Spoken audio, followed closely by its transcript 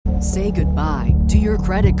Say goodbye to your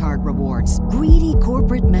credit card rewards. Greedy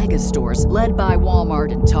corporate mega stores, led by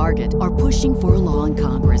Walmart and Target, are pushing for a law in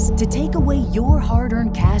Congress to take away your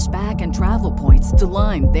hard-earned cash back and travel points to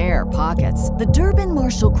line their pockets. The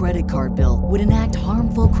Durbin-Marshall credit card bill would enact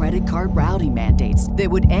harmful credit card routing mandates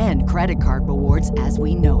that would end credit card rewards as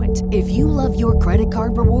we know it. If you love your credit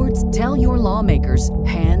card rewards, tell your lawmakers,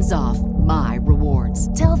 hands off my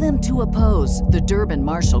rewards. Tell them to oppose the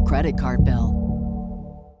Durbin-Marshall credit card bill.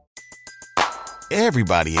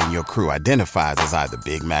 Everybody in your crew identifies as either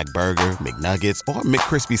Big Mac Burger, McNuggets, or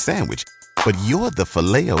McCrispy Sandwich. But you're the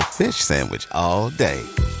Filet-O-Fish Sandwich all day.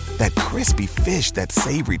 That crispy fish, that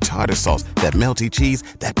savory tartar sauce, that melty cheese,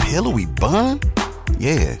 that pillowy bun.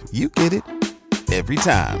 Yeah, you get it. Every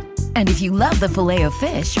time. And if you love the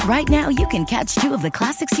Filet-O-Fish, right now you can catch two of the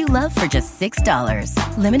classics you love for just $6.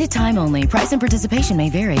 Limited time only. Price and participation may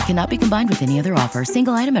vary. Cannot be combined with any other offer.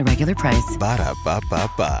 Single item at regular price.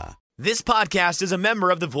 Ba-da-ba-ba-ba. This podcast is a member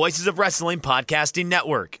of the Voices of Wrestling Podcasting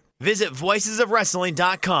Network. Visit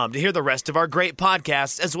voicesofwrestling.com to hear the rest of our great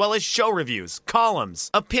podcasts, as well as show reviews, columns,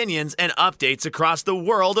 opinions, and updates across the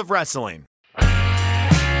world of wrestling.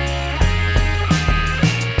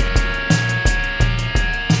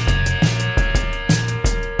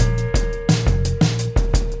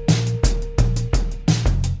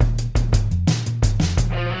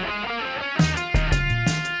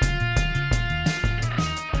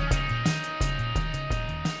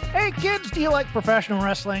 Kids, do you like professional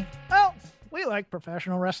wrestling? Well, we like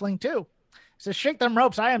professional wrestling too. This is Shake Them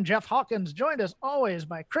Ropes. I am Jeff Hawkins, joined as always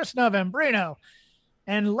by Chris Novembrino.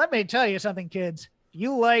 And let me tell you something, kids. If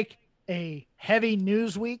you like a heavy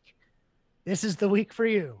news week, this is the week for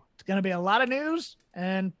you. It's going to be a lot of news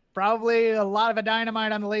and probably a lot of a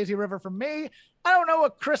dynamite on the lazy river from me. I don't know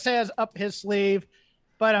what Chris has up his sleeve,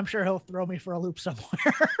 but I'm sure he'll throw me for a loop somewhere.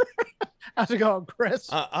 How's it going, Chris?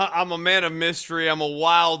 I'm a man of mystery. I'm a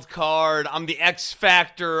wild card. I'm the X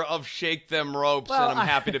Factor of Shake Them Ropes, and I'm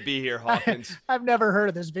happy to be here, Hawkins. I've never heard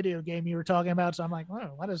of this video game you were talking about, so I'm like,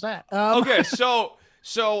 whoa, what is that? Okay,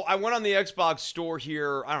 so I went on the Xbox store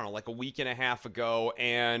here, I don't know, like a week and a half ago,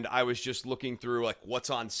 and I was just looking through, like, what's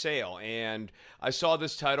on sale, and I saw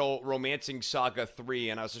this title, Romancing Saga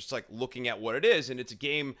 3, and I was just, like, looking at what it is, and it's a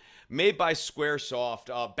game made by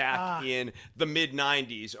Squaresoft back in the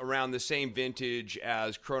mid-90s, around the same vintage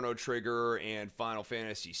as Chrono Trigger and Final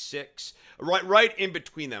Fantasy VI, right in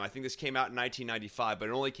between them. I think this came out in 1995, but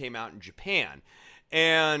it only came out in Japan,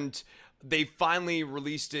 and they finally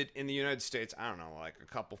released it in the United States, I don't know, like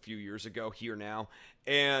a few years ago here now,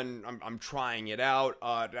 and I'm trying it out.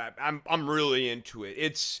 I'm really into it.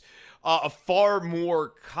 It's a far more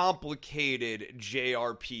complicated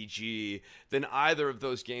JRPG than either of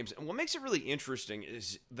those games. And what makes it really interesting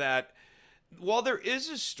is that while there is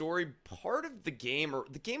a story, part of the game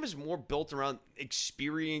is more built around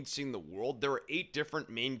experiencing the world. There are 8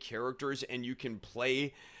 different main characters, and you can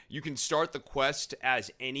start the quest as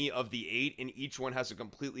any of the 8, and each one has a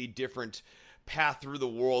completely different path through the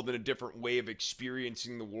world and a different way of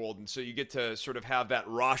experiencing the world. And so you get to sort of have that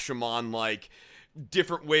Rashomon, like,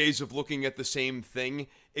 different ways of looking at the same thing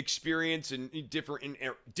experience, and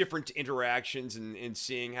different interactions, and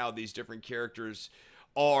seeing how these different characters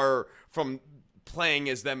are from playing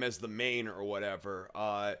as them as the main or whatever.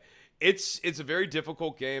 It's a very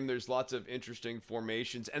difficult game. There's lots of interesting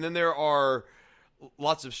formations, and then there are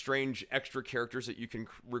lots of strange extra characters that you can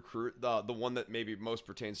recruit. The one that maybe most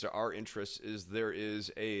pertains to our interests is there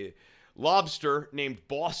is a lobster named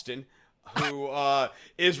Boston who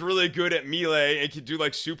is really good at melee and can do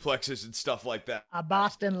like suplexes and stuff like that. A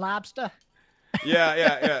Boston lobster?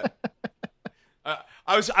 Yeah.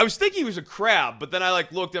 I was thinking he was a crab, but then I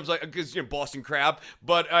looked. I was like, because Boston crab,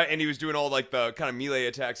 but and he was doing all like the kind of melee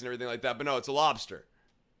attacks and everything like that. But no, it's a lobster.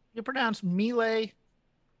 You pronounce melee?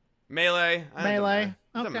 Melee. Okay.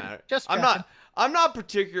 Doesn't matter. Just I'm not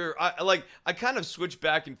particular. I kind of switch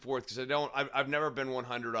back and forth because I've never been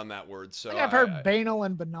 100 on that word. So I've heard banal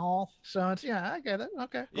and banal. So it's I get it.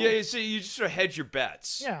 Okay. Cool. Yeah. So you just sort of hedge your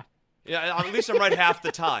bets. Yeah. Yeah. At least I'm right half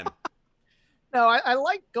the time. No, I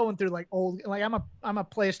like going through like old, like I'm a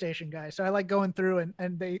PlayStation guy, so I like going through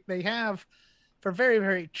and they have, for very,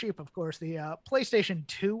 very cheap, of course, the PlayStation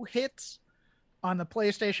 2 hits on the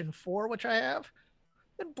PlayStation 4, which I have.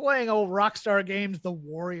 Been playing old Rockstar Games, The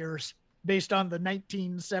Warriors, based on the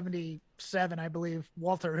 1977, I believe,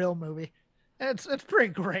 Walter Hill movie. And it's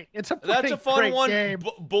pretty great. It's a that's a fun one. Game.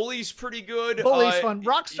 Bully's pretty good. Bully's fun.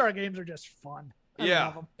 Rockstar games are just fun.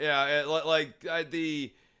 Yeah.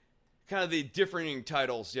 The kind of the differing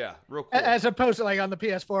titles, yeah, real cool. As opposed to like on the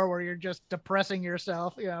PS4 where you're just depressing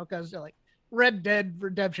yourself, because like Red Dead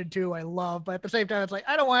Redemption 2 I love, but at the same time, it's like,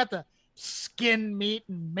 I don't want to skin meat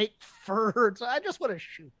and make fur. So I just want to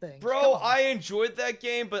shoot things. Bro, I enjoyed that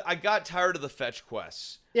game, but I got tired of the fetch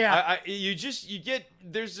quests. Yeah.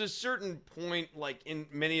 There's a certain point, like in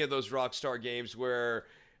many of those Rockstar games where,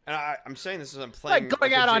 and I'm saying this as I'm playing. Like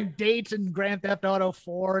going out on dates in Grand Theft Auto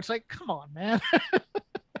 4. It's like, come on, man.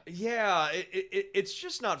 Yeah, it's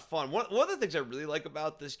just not fun. One of the things I really like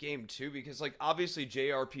about this game too, because like obviously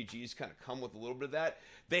JRPGs kind of come with a little bit of that.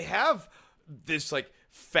 They have this like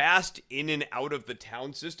fast in and out of the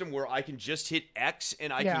town system where I can just hit X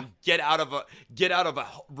and I can get out of a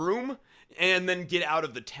room and then get out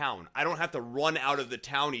of the town. I don't have to run out of the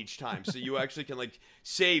town each time. So you actually can like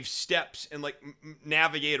save steps and like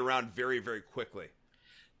navigate around very, very quickly.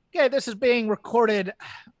 Okay, this is being recorded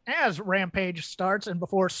as Rampage starts and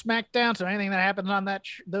before SmackDown, so anything that happens on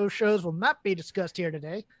those shows will not be discussed here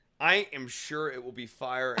today. I am sure it will be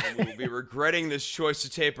fire, and we will be regretting this choice to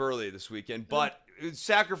tape early this weekend, but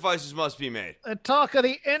sacrifices must be made. The talk of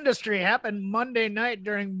the industry happened Monday night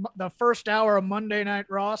during the first hour of Monday Night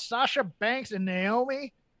Raw. Sasha Banks and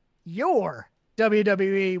Naomi, your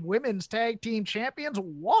WWE Women's Tag Team Champions,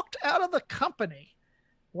 walked out of the company.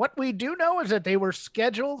 What we do know is that they were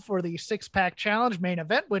scheduled for the six-pack challenge main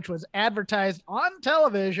event, which was advertised on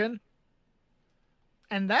television.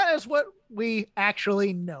 And that is what we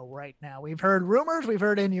actually know right now. We've heard rumors, we've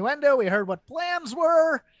heard innuendo, we heard what plans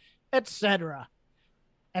were, etc.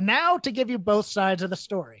 And now to give you both sides of the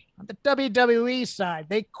story. On the WWE side,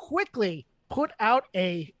 they quickly put out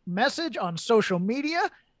a message on social media.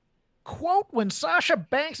 Quote, when Sasha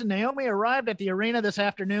Banks and Naomi arrived at the arena this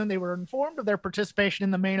afternoon, they were informed of their participation in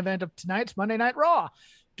the main event of tonight's Monday Night Raw.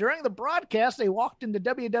 During the broadcast, they walked into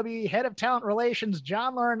WWE Head of Talent Relations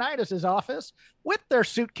John Laurinaitis' office with their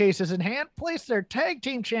suitcases in hand, placed their tag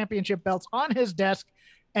team championship belts on his desk,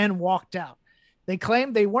 and walked out. They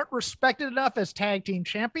claimed they weren't respected enough as tag team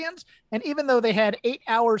champions, and even though they had 8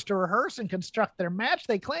 hours to rehearse and construct their match,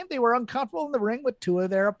 they claimed they were uncomfortable in the ring with two of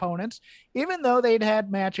their opponents, even though they'd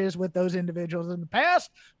had matches with those individuals in the past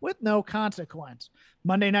with no consequence.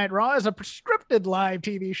 Monday Night Raw is a prescripted live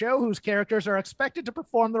TV show whose characters are expected to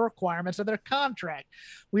perform the requirements of their contract.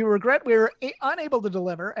 We regret we were unable to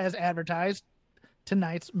deliver as advertised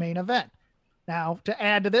tonight's main event. Now, to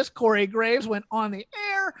add to this, Corey Graves went on the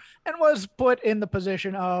air and was put in the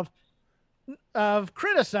position of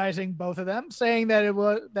criticizing both of them, saying that it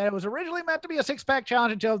was originally meant to be a six-pack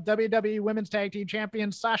challenge until WWE Women's Tag Team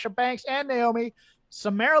Champions Sasha Banks and Naomi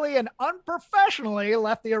summarily and unprofessionally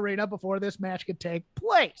left the arena before this match could take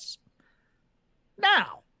place.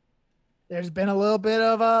 Now, there's been a little bit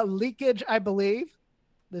of a leakage, I believe.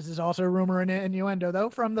 This is also a rumor and innuendo,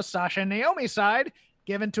 though, from the Sasha and Naomi side,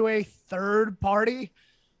 given to a third-party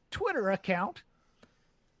Twitter account.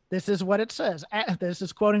 This is what it says. This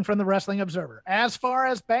is quoting from the Wrestling Observer. As far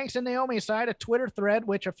as Banks and Naomi's side, a Twitter thread,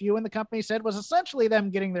 which a few in the company said was essentially them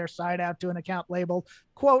getting their side out to an account labeled,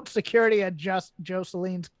 quote, security at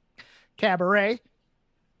Joseline's Cabaret,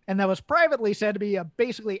 and that was privately said to be a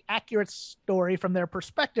basically accurate story from their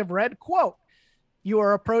perspective, read, quote, you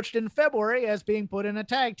are approached in February as being put in a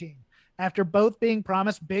tag team after both being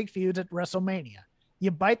promised big feuds at WrestleMania.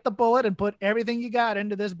 You bite the bullet and put everything you got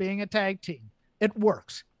into this being a tag team. It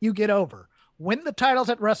works. You get over. Win the titles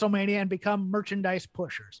at WrestleMania and become merchandise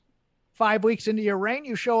pushers. 5 weeks into your reign,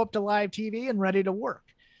 you show up to live TV and ready to work.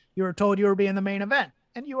 You were told you were being the main event,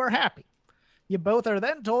 and you are happy. You both are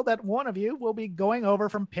then told that one of you will be going over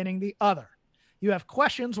from pinning the other. You have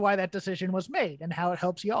questions why that decision was made and how it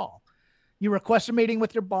helps y'all. You request a meeting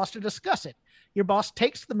with your boss to discuss it. Your boss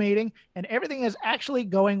takes the meeting, and everything is actually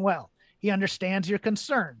going well. He understands your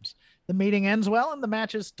concerns. The meeting ends well, and the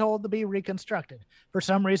match is told to be reconstructed. For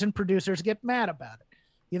some reason, producers get mad about it.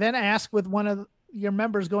 You then ask with one of your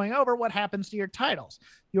members going over what happens to your titles.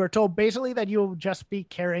 You are told basically that you will just be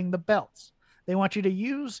carrying the belts. They want to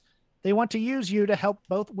use you to help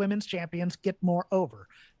both women's champions get more over.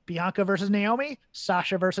 Bianca versus Naomi,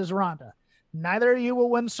 Sasha versus Ronda. Neither of you will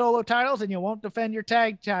win solo titles, and you won't defend your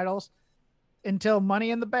tag titles until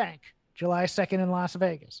Money in the Bank, July 2nd in Las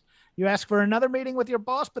Vegas. You ask for another meeting with your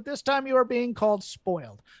boss, but this time you are being called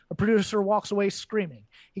spoiled. A producer walks away screaming.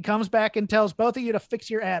 He comes back and tells both of you to fix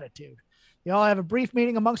your attitude. You all have a brief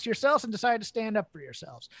meeting amongst yourselves and decide to stand up for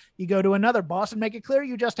yourselves. You go to another boss and make it clear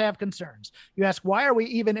you just have concerns. You ask, why are we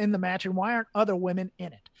even in the match and why aren't other women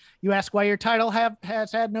in it? You ask why your title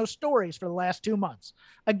has had no stories for the last 2 months.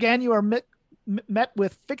 Again, you are met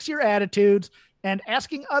with fix your attitudes, and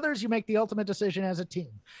asking others, you make the ultimate decision as a team.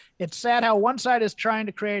 It's sad how one side is trying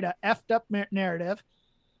to create a effed up narrative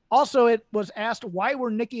Also, it was asked why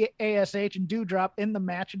were Nikki ASH and Doudrop in the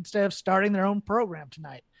match instead of starting their own program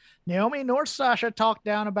tonight. Naomi nor Sasha talked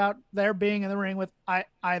down about their being in the ring with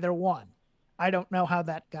either one. I don't know how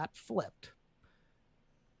that got flipped.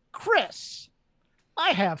 Chris, I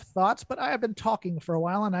have thoughts, but I have been talking for a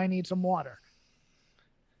while and I need some water.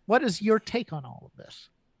 What is your take on all of this?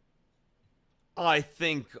 I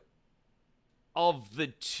think of the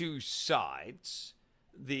two sides,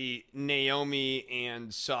 the Naomi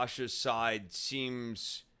and Sasha side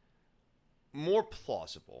seems more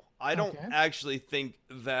plausible. I don't actually think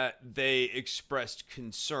that they expressed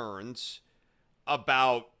concerns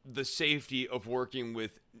about the safety of working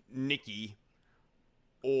with Nikki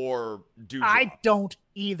or Doudrop. I don't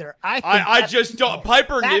either. I just don't.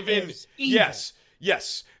 Piper that Niven, yes.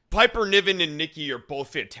 Piper Niven and Nikki are both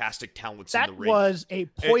fantastic talents in the ring. That was a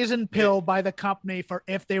poison pill by the company for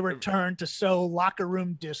if they return to sow locker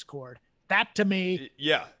room discord. That to me,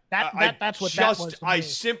 that's what that was. I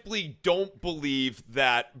simply don't believe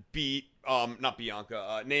that not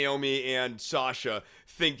Bianca, Naomi and Sasha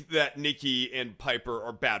think that Nikki and Piper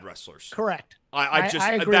are bad wrestlers. Correct. I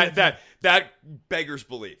agree that beggars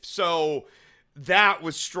belief. So that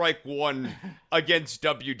was strike one against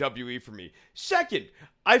WWE for me. Second,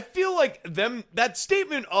 I feel like that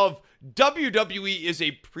statement of WWE is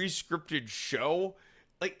a pre-scripted show,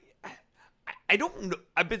 like I don't know.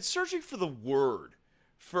 I've been searching for the word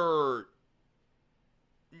for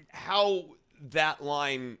how that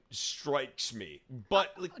line strikes me,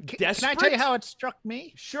 but like desperate. Can I tell you how it struck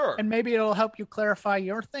me? Sure. And maybe it'll help you clarify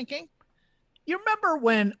your thinking. You remember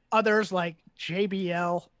when others like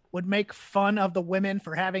JBL would make fun of the women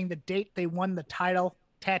for having the date they won the title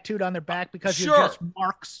tattooed on their back because you're just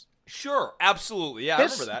marks? Sure, absolutely. Yeah, I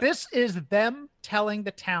remember that. This is them telling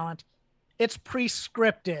the talent, it's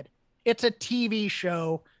pre-scripted. It's a TV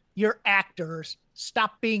show. You're actors.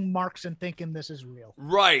 Stop being marks and thinking this is real.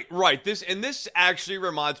 Right. This actually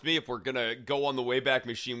reminds me, if we're going to go on the Wayback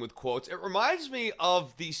Machine with quotes, it reminds me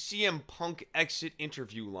of the CM Punk exit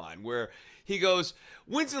interview line where he goes,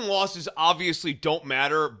 wins and losses obviously don't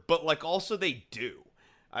matter, but like also they do.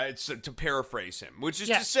 It's to paraphrase him, which is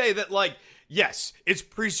to say that, like, yes, it's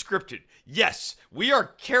pre-scripted. Yes, we are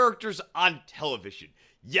characters on television.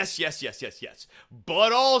 Yes.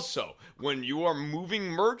 But also, when you are moving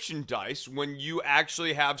merchandise, when you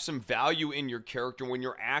actually have some value in your character, when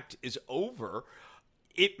your act is over,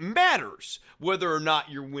 it matters whether or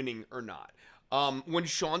not you're winning or not. When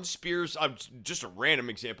Shawn Spears, just a random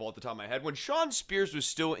example at the top of my head, when Shawn Spears was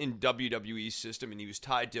still in WWE's system and he was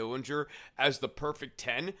Ty Dillinger as the Perfect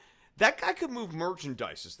 10, that guy could move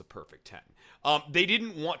merchandise as the Perfect 10. They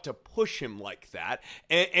didn't want to push him like that,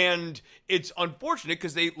 and it's unfortunate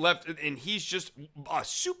because they left, and he's just a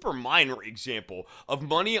super minor example of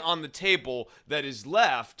money on the table that is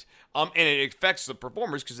left, and it affects the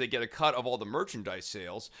performers because they get a cut of all the merchandise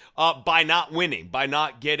sales by not winning, by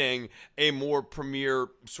not getting a more premier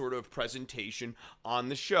sort of presentation on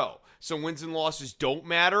the show. So wins and losses don't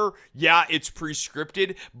matter. Yeah, it's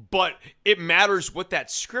pre-scripted, but it matters what that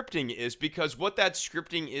scripting is, because what that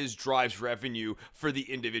scripting is drives revenue for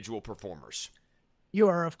the individual performers. You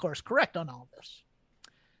are, of course, correct on all this.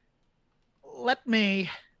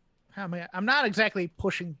 I'm not exactly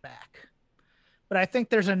pushing back, but I think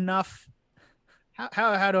there's enough,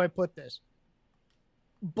 how do I put this?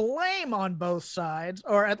 Blame on both sides,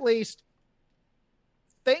 or at least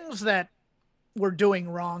things that we're doing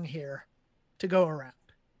wrong here to go around.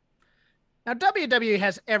 Now, WWE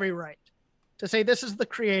has every right to say this is the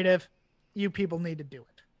creative, you people need to do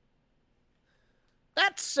it.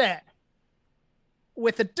 That said,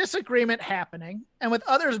 with a disagreement happening and with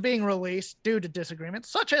others being released due to disagreements,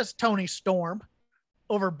 such as Tony Storm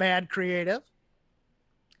over bad creative,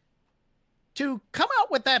 to come out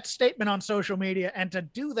with that statement on social media and to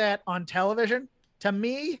do that on television, to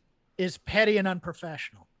me, is petty and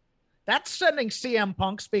unprofessional. That's sending CM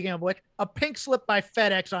Punk, speaking of which, a pink slip by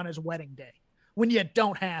FedEx on his wedding day when you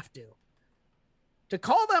don't have to. To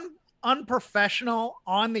call them unprofessional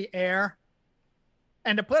on the air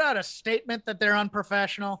and to put out a statement that they're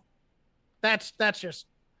unprofessional, that's just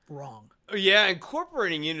wrong. Yeah,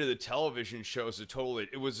 incorporating into the television shows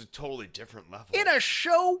it was a totally different level. In a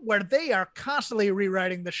show where they are constantly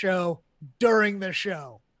rewriting the show during the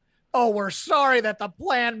show. Oh, we're sorry that the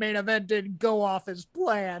planned main event didn't go off as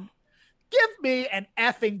planned. Give me an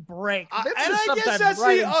effing break. And I guess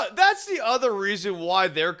that's the other reason why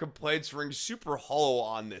their complaints ring super hollow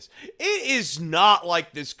on this. It is not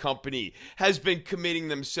like this company has been committing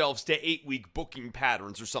themselves to 8-week booking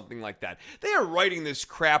patterns or something like that. They are writing this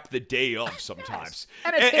crap the day of sometimes. Yes.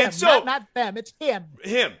 And it's him, so, not them. It's him.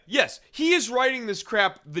 Him, yes. He is writing this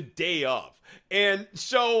crap the day of. And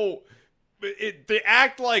so... they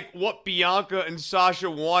act like what Bianca and Sasha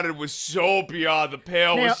wanted was so beyond the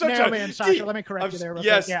pale. Naomi and Sasha, let me correct you there.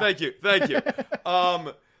 Yes, thank you.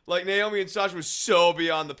 Like Naomi and Sasha was so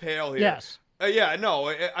beyond the pale here. Yes.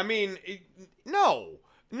 No. I mean, no.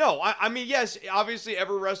 I mean, yes, obviously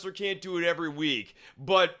every wrestler can't do it every week,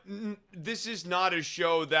 but this is not a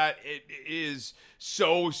show that it is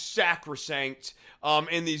so sacrosanct,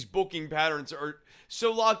 and these booking patterns are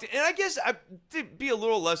so locked in. And I guess to be a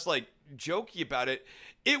little less like jokey about it,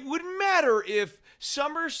 it wouldn't matter if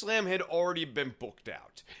SummerSlam had already been booked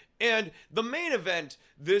out. And the main event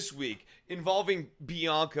this week involving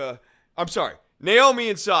Naomi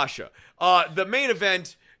and Sasha. The main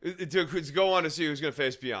event to go on to see who's going to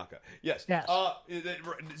face Bianca. Yes.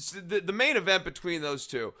 The main event between those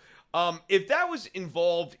two. If that was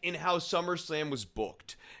involved in how SummerSlam was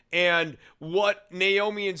booked, and what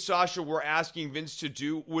Naomi and Sasha were asking Vince to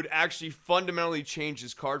do would actually fundamentally change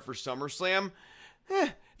his card for SummerSlam,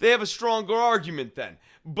 they have a stronger argument then.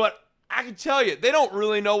 But I can tell you, they don't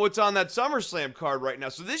really know what's on that SummerSlam card right now.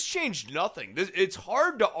 So this changed nothing. It's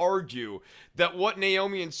hard to argue that what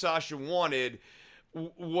Naomi and Sasha wanted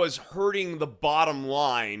was hurting the bottom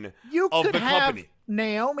line of the company.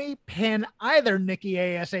 Naomi pin either Nikki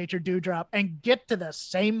ASH or Doudrop and get to the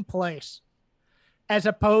same place, as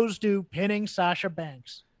opposed to pinning Sasha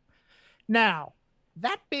Banks. Now,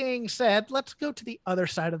 that being said, let's go to the other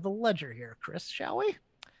side of the ledger here, Chris, shall we?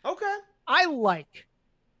 Okay. I like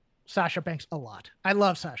Sasha Banks a lot. I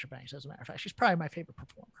love Sasha Banks, as a matter of fact. She's probably my favorite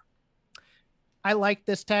performer. I like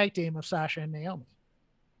this tag team of Sasha and Naomi.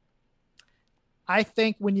 I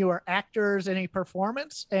think when you are actors in a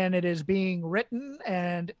performance and it is being written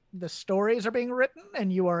and the stories are being written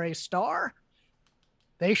and you are a star,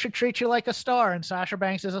 they should treat you like a star, and Sasha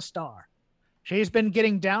Banks is a star. She's been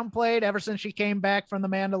getting downplayed ever since she came back from the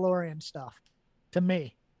Mandalorian stuff, to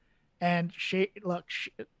me. And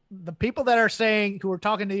the people that are saying, who are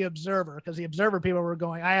talking to the Observer, because the Observer people were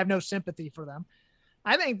going, I have no sympathy for them.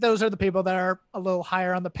 I think those are the people that are a little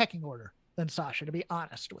higher on the pecking order than Sasha, to be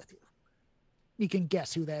honest with you. You can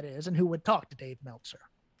guess who that is and who would talk to Dave Meltzer.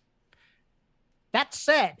 That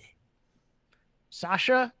said,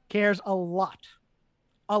 Sasha cares a lot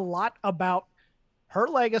about her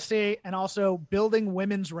legacy and also building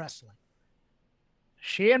women's wrestling.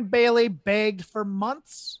 She and Bayley begged for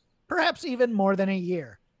months, perhaps even more than a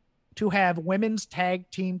year, to have women's tag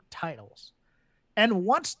team titles. And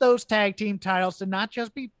wants those tag team titles to not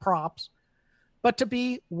just be props, but to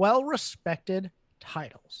be well-respected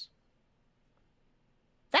titles.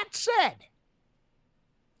 That said,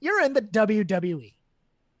 you're in the WWE.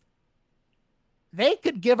 They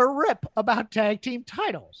could give a rip about tag team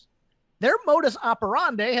titles. Their modus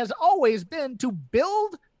operandi has always been to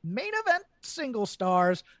build main event single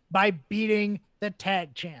stars by beating the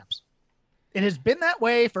tag champs. It has been that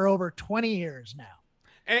way for over 20 years now.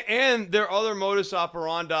 And their other modus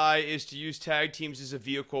operandi is to use tag teams as a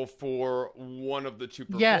vehicle for one of the two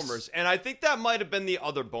performers. Yes. And I think that might have been the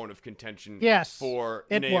other bone of contention for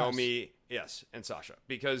Naomi and Sasha,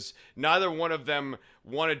 because neither one of them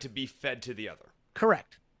wanted to be fed to the other.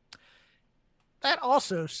 Correct. That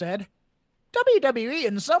also said, WWE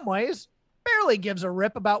in some ways barely gives a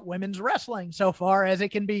rip about women's wrestling so far as it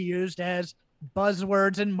can be used as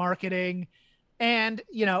buzzwords in marketing. And,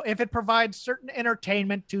 if it provides certain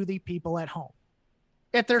entertainment to the people at home.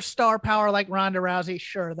 If there's star power like Ronda Rousey,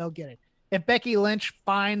 sure, they'll get it. If Becky Lynch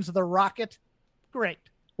finds the rocket, great,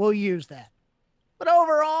 we'll use that. But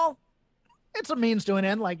overall, it's a means to an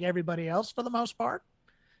end like everybody else for the most part.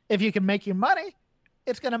 If you can make you money,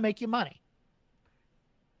 it's going to make you money.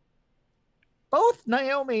 Both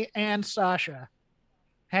Naomi and Sasha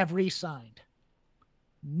have re-signed,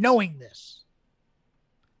 knowing this,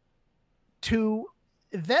 to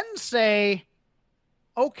then say,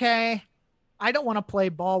 okay, I don't want to play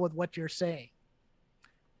ball with what you're saying.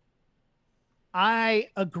 I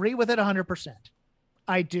agree with it 100%.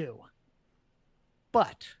 I do.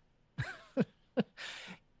 But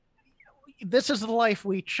this is the life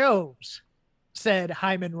we chose, said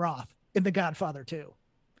Hyman Roth in The Godfather 2.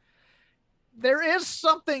 There is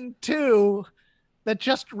something to that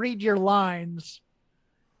just read your lines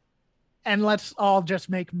and let's all just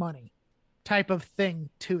make money type of thing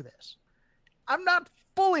to this. I'm not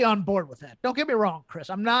fully on board with that. Don't get me wrong, Chris.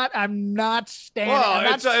 I'm not standing.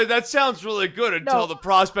 Well, that sounds really good until the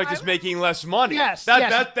prospect is making less money. Yes,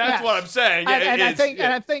 that's yes. what I'm saying. And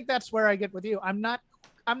I think that's where I get with you. I'm not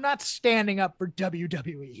standing up for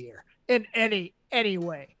WWE here in any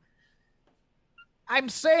way. I'm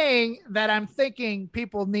saying that I'm thinking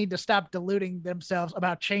people need to stop deluding themselves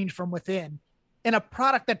about change from within in a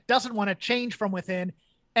product that doesn't want to change from within,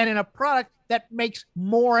 and in a product that makes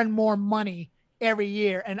more and more money every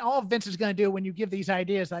year. And all Vince is going to do when you give these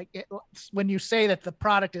ideas, when you say that the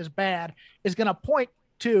product is bad, is going to point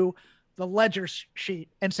to the ledger sheet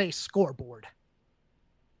and say scoreboard.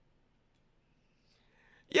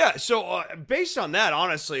 Yeah, so based on that,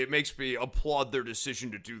 honestly, it makes me applaud their decision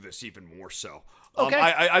to do this even more so. Okay.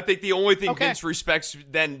 I think the only thing Vince respects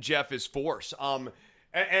then, Jeff, is force. And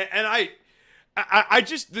I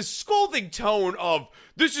just, the scolding tone of,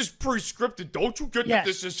 this is pre-scripted, don't you get that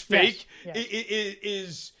this is fake?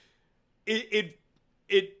 Yes.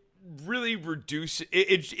 It really reduces,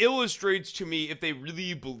 it illustrates to me, if they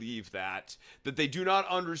really believe that they do not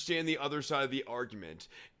understand the other side of the argument.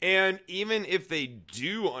 And even if they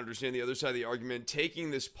do understand the other side of the argument,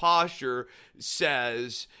 taking this posture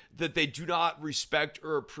says that they do not respect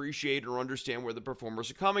or appreciate or understand where the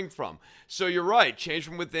performers are coming from. So you're right, change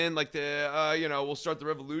from within, like we'll start the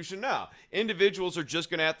revolution now. Individuals are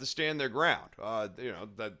just going to have to stand their ground.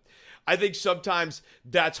 I think sometimes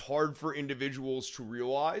that's hard for individuals to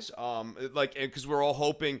realize, because we're all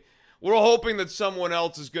hoping that someone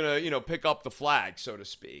else is gonna, pick up the flag, so to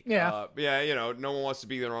speak. Yeah. No one wants to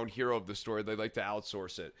be their own hero of the story. They like to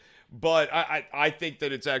outsource it. But I think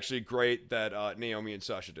that it's actually great that Naomi and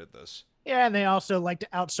Sasha did this. Yeah, and they also like to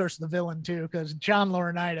outsource the villain too, because John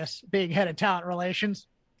Laurinaitis, being head of talent relations,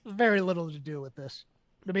 very little to do with this.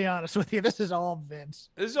 To be honest with you, this is all Vince.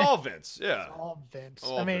 This is all Vince, yeah. It's all Vince.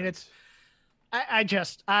 All Vince.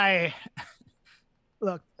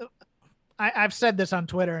 Look, I've said this on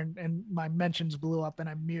Twitter and my mentions blew up and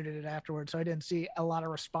I muted it afterwards, so I didn't see a lot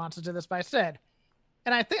of responses to this, but I said,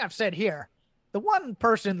 and I think I've said here, the one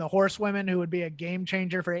person, the horsewomen, who would be a game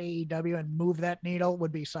changer for AEW and move that needle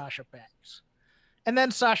would be Sasha Banks. And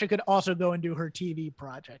then Sasha could also go and do her TV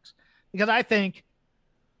projects, because I think,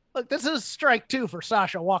 look, this is strike 2 for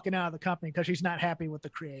Sasha walking out of the company because she's not happy with the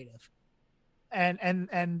creative. And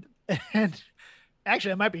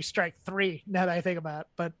actually it might be strike 3 now that I think about it,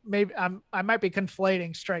 but maybe I might be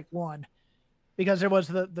conflating strike 1, because there was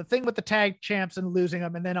the thing with the tag champs and losing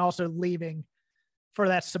them and then also leaving for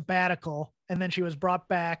that sabbatical. And then she was brought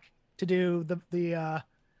back to do the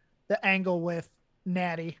angle with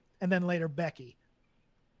Natty and then later Becky.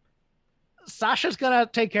 Sasha's going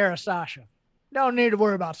to take care of Sasha. Don't need to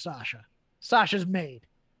worry about Sasha. Sasha's made.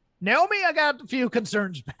 Naomi, I got a few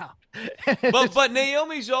concerns about. but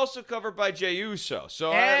Naomi's also covered by Jey Uso.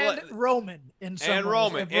 So Roman in some and ways.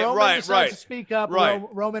 Roman. If Roman right, decides right. to speak up, right.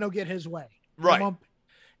 Roman will get his way. Right.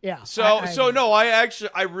 Yeah.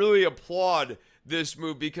 I really applaud this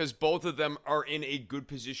move, because both of them are in a good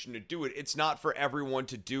position to do it. It's not for everyone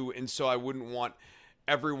to do, and so I wouldn't want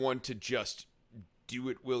everyone to just do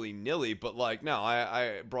it willy-nilly, but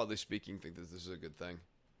I broadly speaking think that this is a good thing.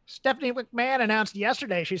 Stephanie McMahon announced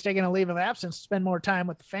yesterday she's taking a leave of absence to spend more time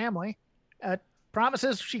with the family.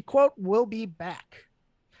 Promises she, quote, will be back.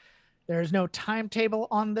 There is no timetable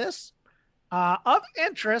on this. Of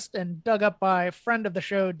interest, and dug up by friend of the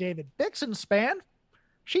show David Bixenspan,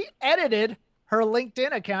 she edited her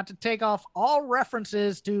LinkedIn account to take off all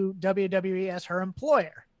references to WWE as her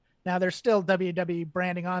employer. Now there's still WWE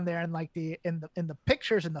branding on there and in the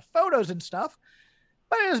pictures and the photos and stuff,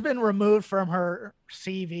 but it has been removed from her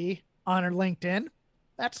CV on her LinkedIn.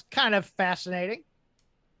 That's kind of fascinating.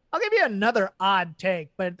 I'll give you another odd take,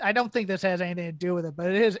 but I don't think this has anything to do with it, but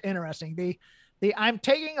it is interesting. The I'm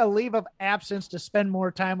taking a leave of absence to spend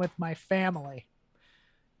more time with my family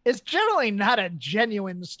is generally not a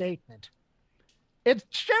genuine statement. It's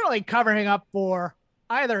generally covering up for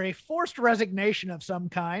either a forced resignation of some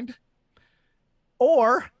kind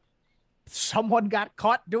or someone got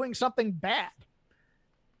caught doing something bad.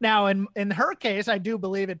 Now, in her case, I do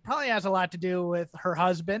believe it probably has a lot to do with her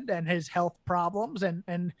husband and his health problems.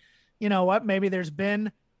 And you know what, maybe there's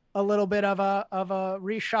been a little bit of a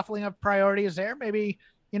reshuffling of priorities there. Maybe,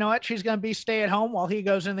 you know what, she's going to be stay at home while he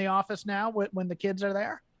goes in the office now when the kids are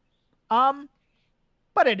there.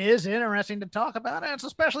 But it is interesting to talk about. And it's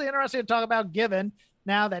especially interesting to talk about given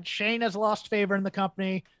now that Shane has lost favor in the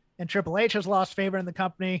company and Triple H has lost favor in the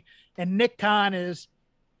company, and Nick Khan is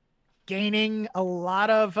gaining a lot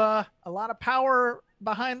of power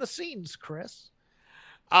behind the scenes, Chris.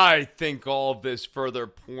 I think all of this further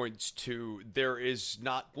points to there is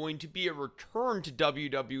not going to be a return to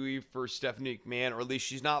WWE for Stephanie McMahon, or at least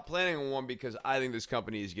she's not planning on one, because I think this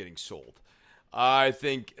company is getting sold. I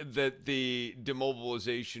think that the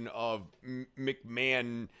demobilization of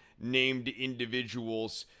McMahon-named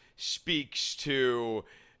individuals speaks to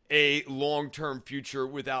a long-term future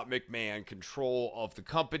without McMahon control of the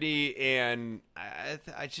company, and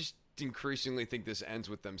I just increasingly think this ends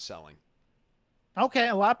with them selling. Okay,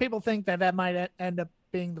 a lot of people think that might end up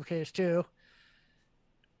being the case too.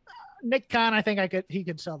 Nick Khan, I think he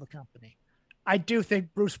could sell the company. I do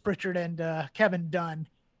think Bruce Pritchard and Kevin Dunn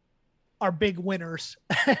are big winners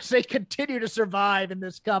as they continue to survive in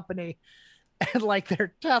this company, and like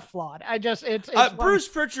they're Teflon. It's Bruce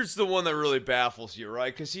Pritchard's the one that really baffles you,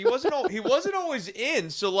 right? Because he wasn't always in.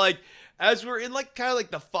 So like, as we're in like kind of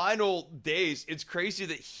like the final days, it's crazy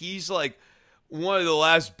that he's like one of the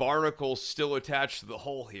last barnacles still attached to the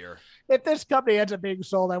hole here. If this company ends up being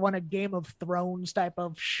sold, I want a Game of Thrones type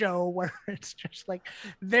of show where it's just like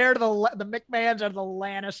they're the McMahons are the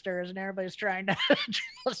Lannisters and everybody's trying to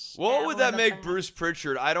just what would that make Bruce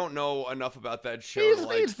Pritchard? I don't know enough about that show.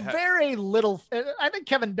 He's very little. I think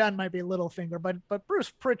Kevin Dunn might be Littlefinger, but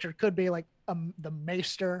Bruce Pritchard could be like the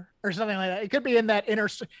Maester or something like that. It could be in that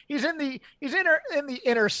he's in the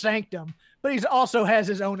inner sanctum, but he's also has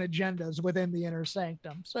his own agendas within the inner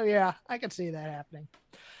sanctum. So yeah, I can see that happening.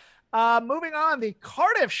 Moving on, the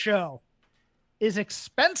Cardiff show is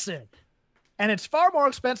expensive, and it's far more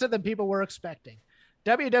expensive than people were expecting.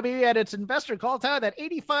 WWE at its investor call touted that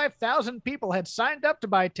 85,000 people had signed up to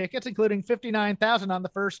buy tickets, including 59,000 on the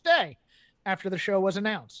first day after the show was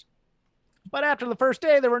announced. But after the first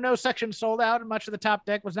day, there were no sections sold out, and much of the top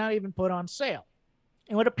deck was not even put on sale.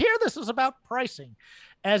 It would appear this is about pricing,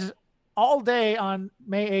 as all day on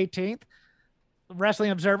May 18th,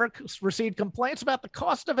 Wrestling Observer received complaints about the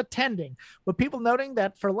cost of attending, with people noting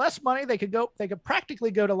that for less money they could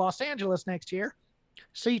practically go to Los Angeles next year,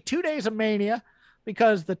 see 2 days of Mania,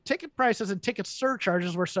 because the ticket prices and ticket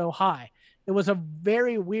surcharges were so high. It was a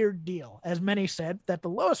very weird deal, as many said that the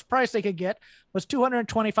lowest price they could get was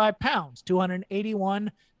 £225,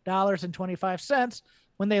 $281.25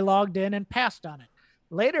 when they logged in and passed on it.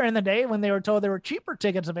 Later in the day, when they were told there were cheaper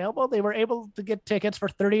tickets available, they were able to get tickets for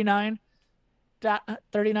 £39.4,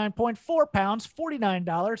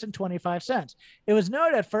 $49.25. It was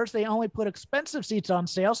noted at first they only put expensive seats on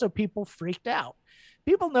sale, so people freaked out.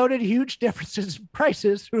 People noted huge differences in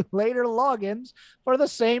prices through later logins for the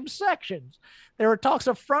same sections. There were talks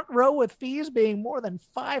of front row with fees being more than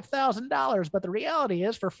 $5,000, but the reality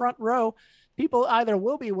is for front row, people either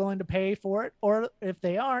will be willing to pay for it, or if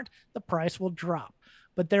they aren't, the price will drop.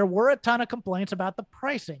 But there were a ton of complaints about the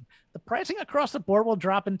pricing. The pricing across the board will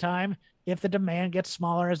drop in time if the demand gets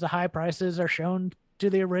smaller, as the high prices are shown to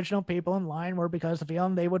the original people in line were because of the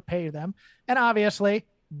feeling they would pay them. And obviously,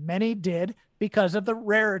 many did because of the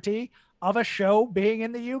rarity of a show being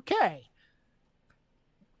in the UK.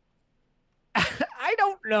 I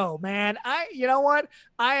don't know, man. You know what?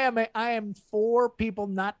 I am for people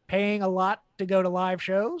not paying a lot to go to live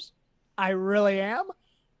shows. I really am.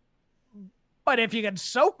 But if you can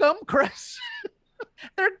soak them, Chris,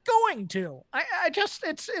 they're going to.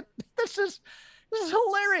 This is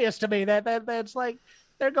hilarious to me that's like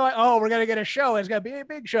they're going, oh, we're going to get a show. It's going to be a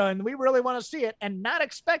big show, and we really want to see it, and not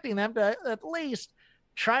expecting them to at least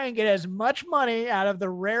try and get as much money out of the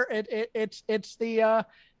rare. It's the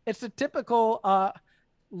typical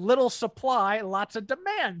little supply, lots of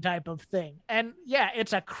demand type of thing. And yeah,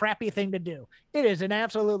 it's a crappy thing to do. It is an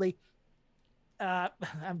absolutely.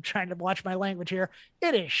 I'm trying to watch my language here.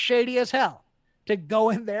 It is shady as hell to go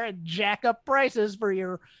in there and jack up prices for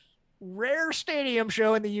your rare stadium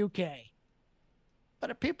show in the UK. But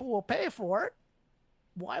if people will pay for it,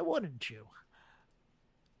 why wouldn't you?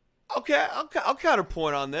 Okay, I'll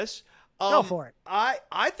counterpoint on this. Go for it. I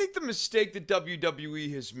think the mistake that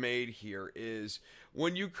WWE has made here is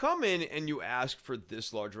when you come in and you ask for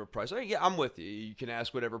this large of a price. Yeah, I'm with you. You can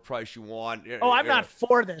ask whatever price you want. Oh, I'm not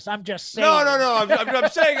for this. I'm just saying. No. I'm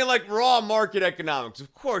saying in like raw market economics.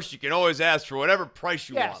 Of course, you can always ask for whatever price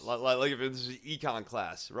you want. Like if this is an econ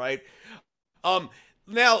class, right?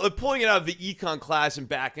 Now, pulling it out of the econ class and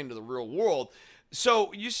back into the real world.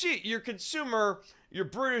 So you see your consumer, your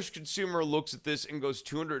British consumer looks at this and goes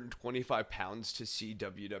 £225 to see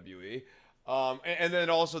WWE. And then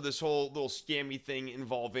also this whole little scammy thing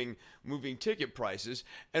involving moving ticket prices.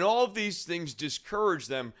 And all of these things discourage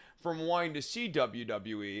them from wanting to see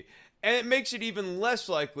WWE. And it makes it even less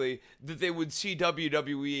likely that they would see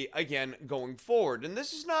WWE again going forward. And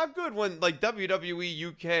this is not good when, like, WWE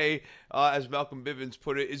UK, as Malcolm Bivens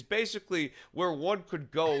put it, is basically where one could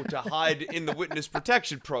go to hide in the witness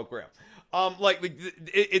protection program.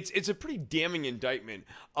 It's a pretty damning indictment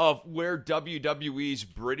of where WWE's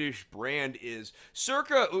British brand is,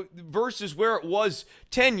 circa versus where it was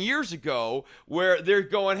 10 years ago, where they're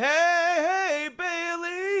going, hey,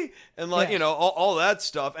 Bailey, and all that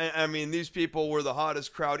stuff. And I mean, these people were the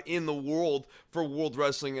hottest crowd in the world for World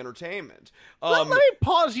Wrestling Entertainment. Let me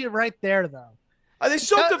pause you right there, though. They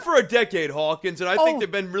soaked them for a decade, Hawkins, and I think they've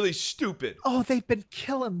been really stupid. Oh, they've been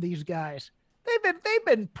killing these guys. They've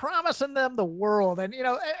been promising them the world, and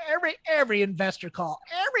every investor call,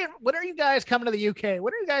 when are you guys coming to the UK?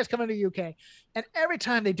 When are you guys coming to the UK? And every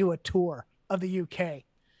time they do a tour of the UK,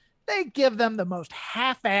 they give them the most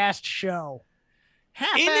half-assed show,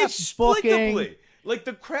 half-assed booking. Like,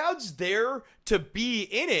 the crowd's there to be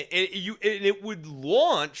in it, and it would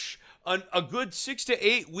launch a good 6 to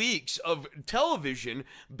 8 weeks of television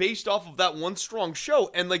based off of that one strong show.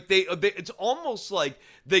 And like it's almost like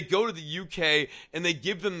they go to the UK and they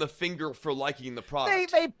give them the finger for liking the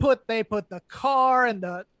product. They put the car and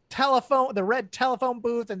the telephone, the red telephone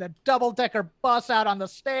booth and the double-decker bus out on the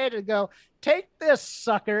stage and go, take this,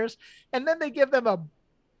 suckers. And then they give them a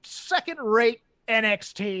second-rate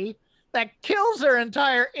NXT that kills their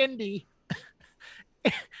entire indie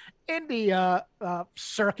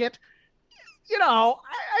circuit. I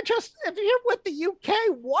just, if you're with the UK,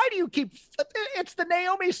 why do you keep, it's the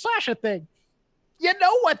Naomi Sasha thing. You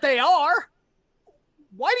know what they are.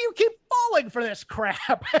 Why do you keep falling for this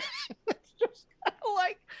crap? It's just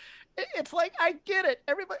it's like, I get it.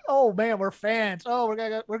 Everybody, oh man, we're fans. Oh,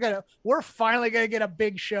 we're finally going to get a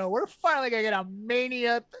big show. We're finally going to get a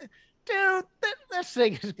Mania. Dude, this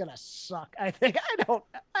thing is going to suck. I think.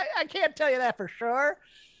 I can't tell you that for sure.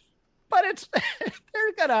 But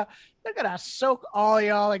they're gonna soak all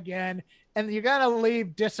y'all again, and you're gonna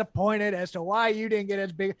leave disappointed as to why you didn't get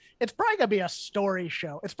as big. It's probably gonna be a story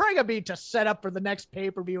show. It's probably gonna be to set up for the next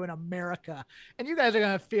pay-per-view in America, and you guys are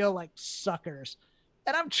gonna feel like suckers.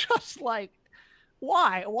 And I'm just like,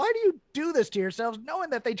 why? Why do you do this to yourselves, knowing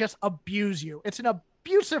that they just abuse you? It's an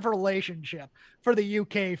abusive relationship for the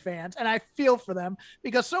UK fans, and I feel for them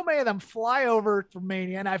because so many of them fly over for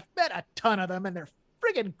Mania, and I've met a ton of them, and they're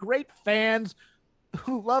friggin' great fans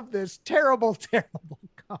who love this terrible, terrible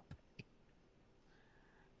company.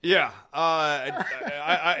 Yeah, it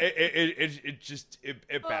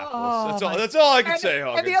baffles. That's all I can say,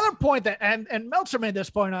 Hawkins. And the other point that and Meltzer made this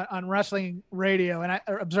point on Wrestling Radio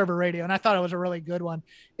or Observer Radio, and I thought it was a really good one,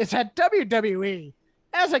 is that WWE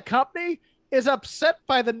as a company is upset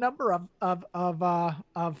by the number what's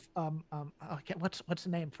the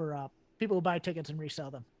name for people who buy tickets and resell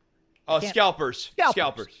them. Scalpers.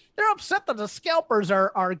 They're upset that the scalpers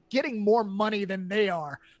are getting more money than they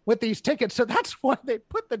are with these tickets. So that's why they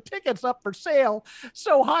put the tickets up for sale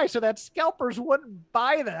so high so that scalpers wouldn't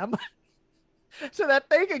buy them so that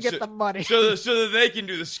they could get the money. So that they can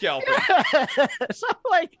do the scalping. So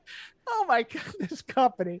like, oh my God, this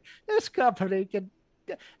company can.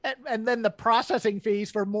 And then the processing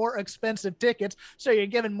fees for more expensive tickets. So you're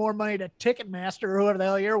giving more money to Ticketmaster or whoever the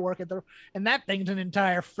hell you're working through. And that thing's an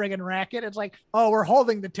entire friggin' racket. It's like, oh, we're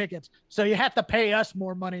holding the tickets, so you have to pay us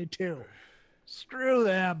more money too. Screw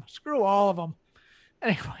them. Screw all of them.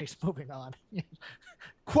 Anyways, moving on.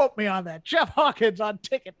 Quote me on that. Jeff Hawkins on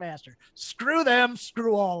Ticketmaster. Screw them.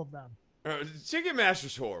 Screw all of them.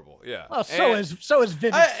 Ticketmaster's horrible, yeah. Well, so is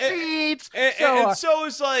Vivid Seats. So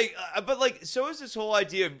is this whole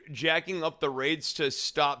idea of jacking up the rates to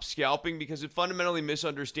stop scalping, because it fundamentally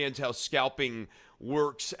misunderstands how scalping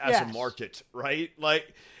works as a market, right?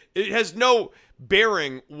 Like, it has no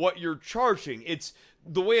bearing what you're charging. It's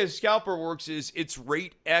the way a scalper works is it's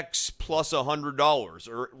rate X plus $100,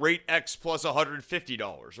 or rate X plus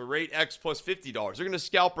 $150, or rate X plus $50. They're going to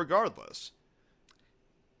scalp regardless.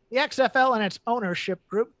 The XFL and its ownership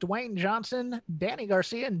group, Dwayne Johnson, Danny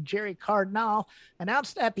Garcia, and Jerry Cardinal,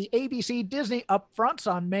 announced at the ABC Disney Upfronts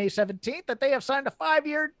on May 17th that they have signed a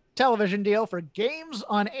 5-year television deal for games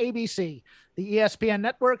on ABC, the ESPN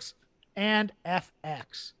networks, and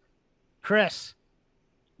FX. Chris,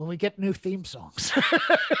 will we get new theme songs?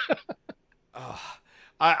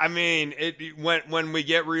 I mean, when we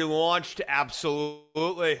get relaunched,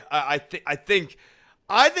 absolutely. I think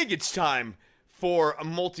it's time for a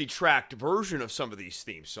multi-tracked version of some of these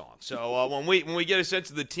theme songs. So when we get a sense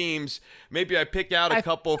of the teams, maybe I pick out a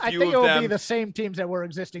few of them. I think it will be the same teams that were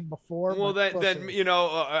existing before. Well, then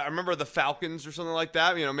I remember the Falcons or something like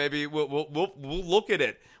that. Maybe we'll look at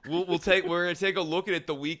it. We're gonna take a look at it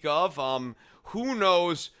the week of. Who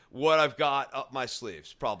knows what I've got up my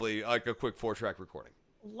sleeves? Probably like a quick 4-track recording.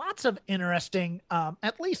 Lots of interesting,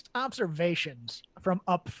 at least observations from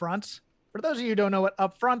upfronts. For those of you who don't know what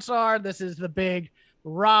upfronts are, this is the big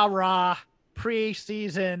rah-rah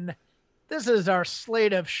preseason. This is our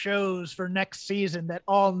slate of shows for next season that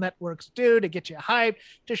all networks do to get you hyped,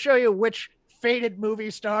 to show you which faded movie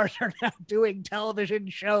stars are now doing television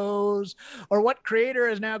shows, or what creator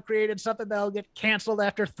has now created something that'll get canceled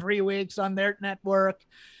after 3 weeks on their network.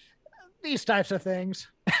 These types of things.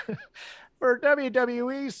 For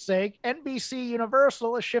WWE's sake, NBC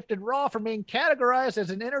Universal has shifted Raw from being categorized as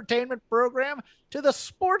an entertainment program to the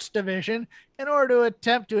sports division in order to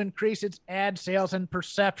attempt to increase its ad sales and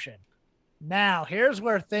perception. Now, here's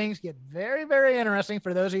where things get very, very interesting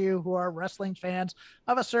for those of you who are wrestling fans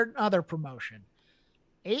of a certain other promotion.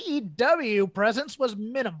 AEW presence was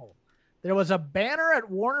minimal. There was a banner at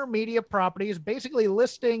Warner Media Properties basically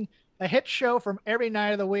listing a hit show from every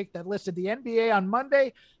night of the week that listed the NBA on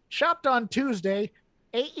Monday, Chopped on Tuesday,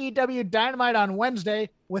 AEW Dynamite on Wednesday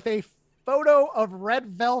with a photo of Red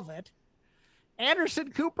Velvet,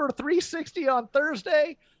 Anderson Cooper 360 on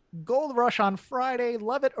Thursday, Gold Rush on Friday,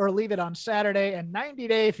 Love It or Leave It on Saturday, and 90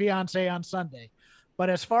 Day Fiance on Sunday. But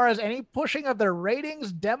as far as any pushing of their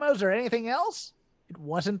ratings, demos, or anything else, it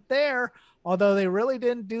wasn't there, although they really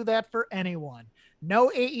didn't do that for anyone. No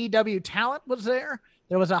AEW talent was there.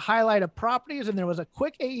 There was a highlight of properties, and there was a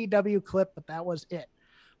quick AEW clip, but that was it.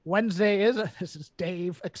 Wednesday this is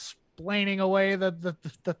Dave explaining away the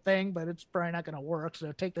thing, but it's probably not going to work,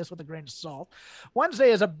 so take this with a grain of salt. Wednesday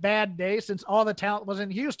is a bad day since all the talent was in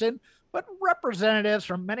Houston, but representatives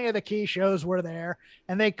from many of the key shows were there,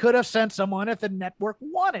 and they could have sent someone if the network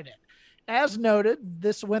wanted it. As noted,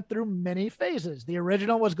 this went through many phases. The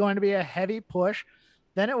original was going to be a heavy push,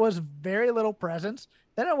 then it was very little presence,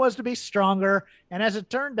 then it was to be stronger, and as it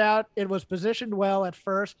turned out, it was positioned well at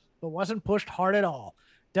first, but wasn't pushed hard at all.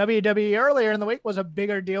 WWE earlier in the week was a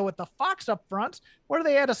bigger deal with the Fox upfronts, where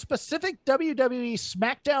they had a specific WWE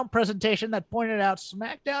SmackDown presentation that pointed out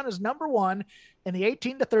SmackDown is number one in the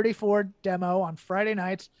 18 to 34 demo on Friday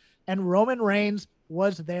nights, and Roman Reigns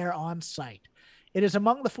was there on site. It is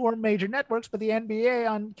among the 4 major networks, but the NBA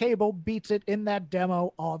on cable beats it in that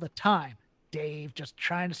demo all the time. Dave just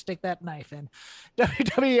trying to stick that knife in.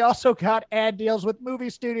 WWE also got ad deals with movie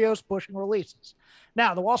studios pushing releases.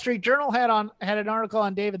 Now, the Wall Street Journal had an article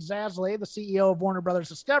on David Zaslav, the CEO of Warner Brothers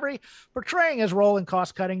Discovery, portraying his role in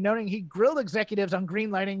cost-cutting, noting he grilled executives on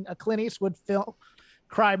greenlighting a Clint Eastwood film,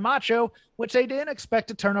 Cry Macho, which they didn't expect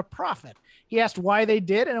to turn a profit. He asked why they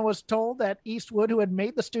did, and it was told that Eastwood, who had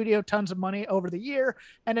made the studio tons of money over the year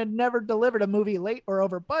and had never delivered a movie late or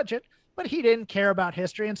over budget, but he didn't care about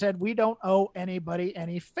history and said, "We don't owe anybody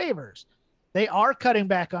any favors." They are cutting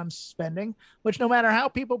back on spending, which no matter how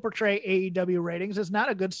people portray AEW ratings is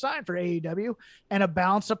not a good sign for AEW and a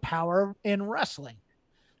balance of power in wrestling.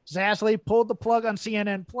 Zaslav pulled the plug on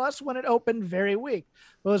CNN Plus when it opened very weak.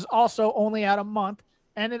 It was also only out a month,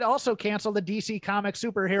 and it also canceled the DC comic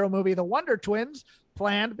superhero movie The Wonder Twins,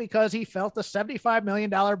 planned because he felt the $75 million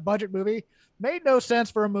budget movie made no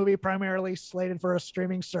sense for a movie primarily slated for a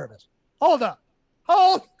streaming service. Hold up.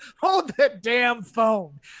 Hold that damn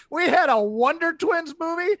phone. We had a Wonder Twins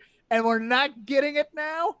movie and we're not getting it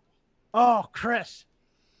now? Oh, Chris,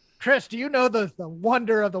 do you know the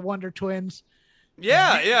wonder of the Wonder Twins?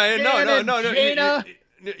 Yeah. No.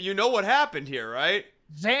 You know what happened here, right?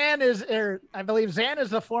 I believe Zan is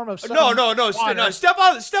the form of no. Step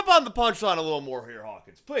on the punchline a little more here,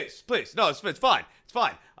 Hawkins. Please. No, it's fine. It's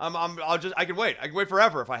fine. I can wait. I can wait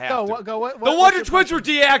forever if I have to. The Wonder Twins were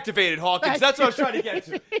deactivated, Hawkins. That's what I was trying to get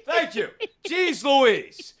to. Thank you. Jeez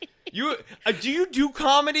Louise. Do you do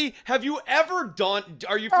comedy? Have you ever done?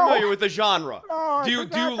 Are you familiar with the genre? Do you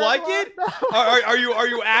like it? No. Are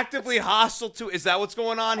you actively hostile to? Is that what's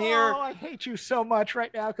going on here? Oh, I hate you so much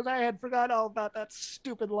right now because I had forgot all about that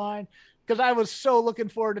stupid line because I was so looking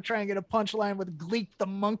forward to trying to get a punchline with Gleek the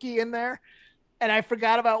monkey in there, and I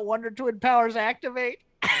forgot about Wonder Twin powers activate.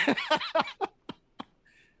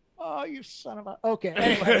 Oh, you son of a... Okay,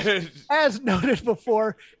 anyway, as noted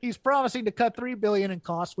before, he's promising to cut $3 billion in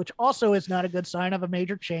costs, which also is not a good sign of a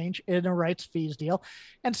major change in a rights fees deal,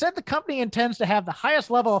 and said the company intends to have the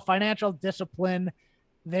highest level of financial discipline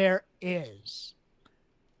there is.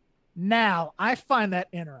 Now, I find that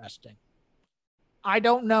interesting. I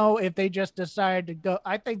don't know if they just decided to go.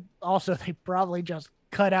 I think also they probably just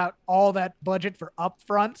cut out all that budget for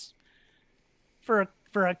upfronts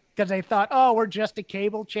because they thought, oh, we're just a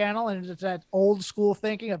cable channel, and it's that old school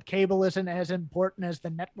thinking of cable isn't as important as the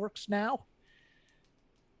networks now.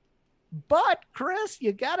 But Chris,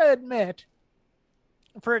 you got to admit,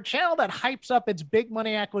 for a channel that hypes up its big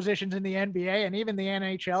money acquisitions in the NBA and even the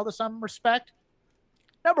NHL to some respect,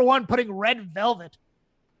 number one, putting Red Velvet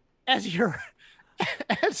as your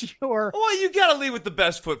Well, you got to lead with the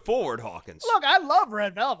best foot forward, Hawkins. Look, I love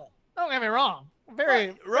Red Velvet. Don't get me wrong.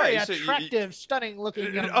 Very So attractive, stunning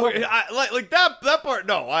looking young okay, woman. like that part.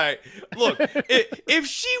 No, look. If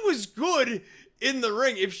she was good in the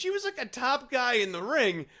ring, if she was like a top guy in the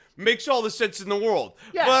ring, makes all the sense in the world.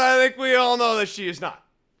 Yes. But I think we all know that she is not.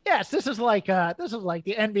 Yes, this is like the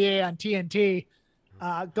NBA on TNT,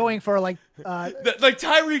 going for like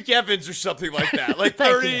Tyreek Evans or something like that. Like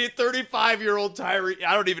 35-year-old Tyreek.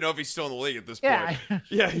 I don't even know if he's still in the league at this point.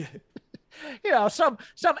 Yeah. You know, some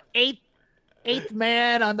eighth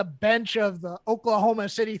man on the bench of the Oklahoma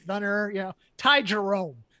City Thunder. You know, Ty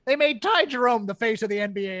Jerome. They made Ty Jerome the face of the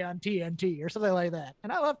NBA on TNT or something like that.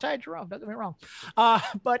 And I love Ty Jerome. Don't get me wrong.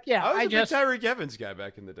 But yeah, I was a big Tyreek Evans guy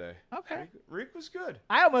back in the day. Okay. Reek was good.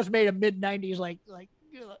 I almost made a mid-90s like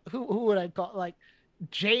who would I call, like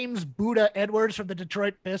James Buddha Edwards from the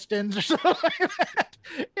Detroit Pistons or something like that.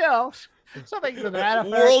 You know, something to that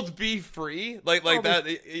effect. World be free? Like that.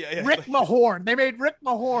 Yeah. Rick Mahorn. They made Rick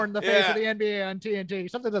Mahorn the face of the NBA on TNT.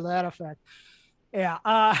 Something to that effect.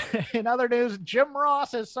 Yeah. In other news, Jim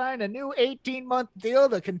Ross has signed a new 18-month deal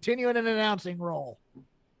to continue in an announcing role.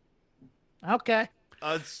 Okay.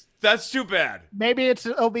 That's too bad. Maybe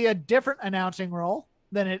it'll be a different announcing role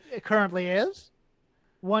than it currently is.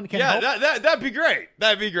 One can hope. That'd be great.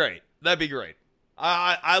 That'd be great.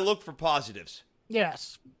 I look for positives.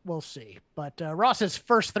 Yes, we'll see. But Ross's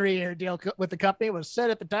first 3-year deal with the company was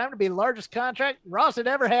said at the time to be the largest contract Ross had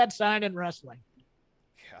ever had signed in wrestling.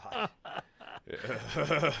 God.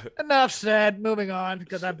 Enough said. Moving on,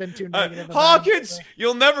 because I've been too negative. Hawkins,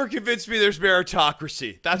 you'll never convince me there's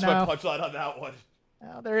meritocracy. That's my punchline on that one.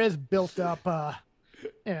 Well, there is built up,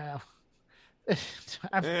 you know. He's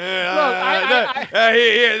not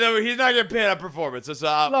getting paid on performance. Put it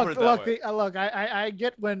that way. Look, I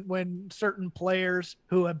get when certain players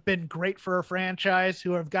who have been great for a franchise,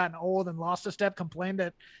 who have gotten old and lost a step, complain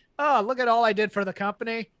that, oh, look at all I did for the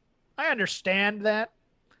company. I understand that.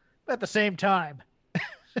 But at the same time,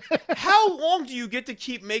 how long do you get to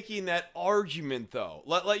keep making that argument, though?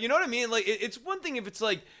 Like, you know what I mean? Like, it's one thing if it's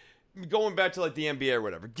like going back to like the NBA or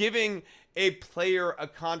whatever, giving a player a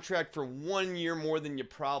contract for 1 year more than you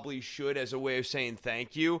probably should as a way of saying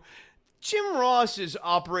thank you. Jim Ross is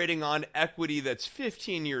operating on equity that's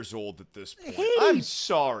 15 years old at this point. I'm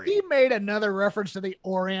sorry. He made another reference to the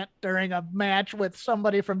Orient during a match with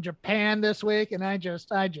somebody from Japan this week, and I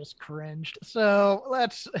just cringed. So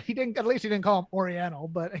at least he didn't call him Oriental,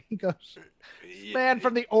 but he goes,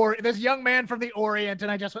 this young man from the Orient,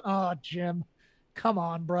 and I just went, oh, Jim, come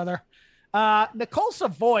on, brother. Nicole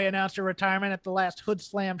Savoy announced her retirement at the last Hood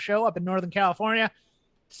Slam show up in Northern California.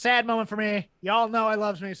 Sad moment for me. Y'all know I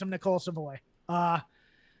loves me some Nicole Savoy.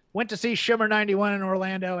 Went to see Shimmer 91 in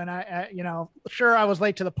Orlando, and I sure I was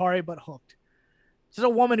late to the party, but hooked. This is a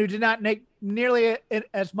woman who did not make nearly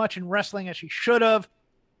as much in wrestling as she should have.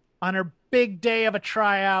 On her big day of a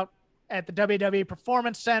tryout at the WWE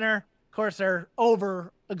Performance Center, of course, they're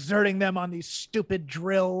over-exerting them on these stupid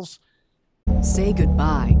drills. Say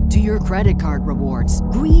goodbye to your credit card rewards.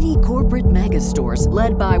 Greedy corporate mega stores,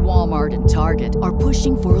 led by Walmart and Target, are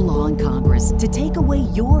pushing for a law in Congress to take away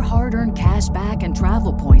your hard-earned cash back and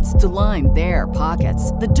travel points to line their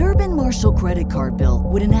pockets. The Durbin-Marshall credit card bill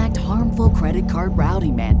would enact harmful credit card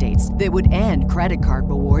routing mandates that would end credit card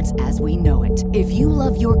rewards as we know it. If you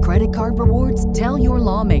love your credit card rewards, tell your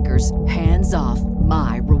lawmakers, hands off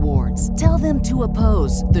my rewards. Tell them to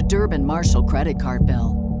oppose the Durbin-Marshall credit card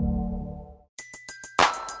bill.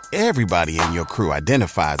 Everybody in your crew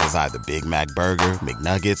identifies as either Big Mac Burger,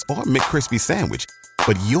 McNuggets, or McCrispy Sandwich.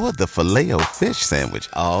 But you're the Filet-O-Fish Sandwich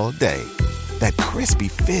all day. That crispy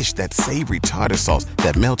fish, that savory tartar sauce,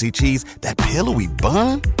 that melty cheese, that pillowy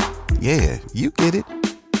bun. Yeah, you get it.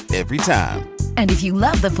 Every time. And if you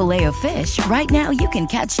love the Filet-O-Fish, right now you can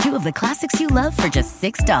catch 2 of the classics you love for just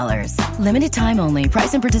 $6. Limited time only.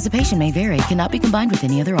 Price and participation may vary. Cannot be combined with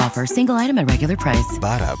any other offer. Single item at regular price.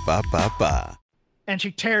 Ba-da-ba-ba-ba. And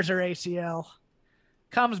she tears her ACL,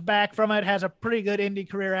 comes back from it, has a pretty good indie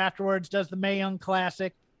career afterwards, does the Mae Young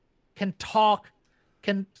Classic, can talk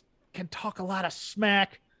a lot of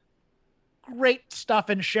smack. great stuff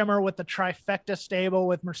in Shimmer with the trifecta stable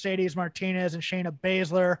with Mercedes Martinez and Shayna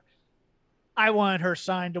Baszler. I wanted her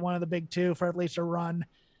signed to one of the big two for at least a run,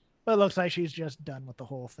 but it looks like she's just done with the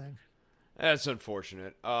whole thing. That's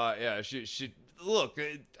unfortunate. Yeah, she look.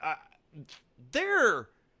 There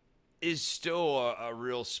is still a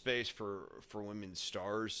real space for women's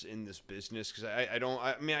stars in this business, because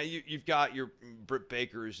you've got your Britt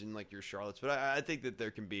Bakers and like your Charlottes, but I think that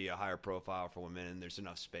there can be a higher profile for women, and there's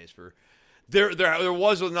enough space for. There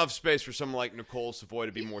was enough space for someone like Nicole Savoy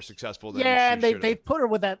to be more successful than and they put her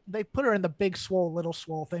with that. They put her in the Big Swole, Little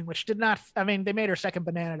Swole thing, which did not. I mean, they made her second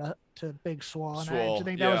banana to Big Swole, and I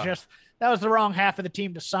think that was the wrong half of the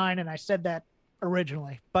team to sign, and I said that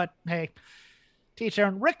originally. But hey, teach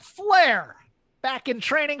her. Ric Flair back in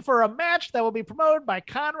training for a match that will be promoted by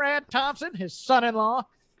Conrad Thompson, his son-in-law,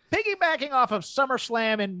 piggybacking off of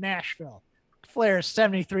SummerSlam in Nashville. Flair is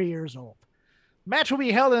 73 years old. Match will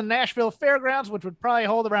be held in the Nashville Fairgrounds, which would probably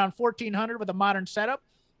hold around 1,400 with a modern setup,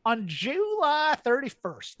 on July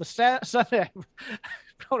 31st, the Sunday.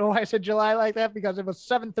 I don't know why I said July like that, because it was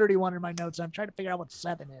 7:31 in my notes. I'm trying to figure out what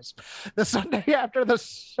 7 is. The Sunday after the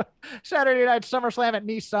Saturday Night SummerSlam at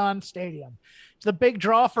Nissan Stadium. It's the big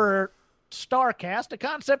draw for StarCast, a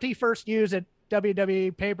concept he first used at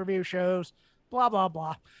WWE pay-per-view shows, blah, blah,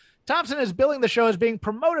 blah. Thompson is billing the show as being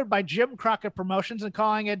promoted by Jim Crockett Promotions and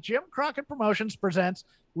calling it Jim Crockett Promotions Presents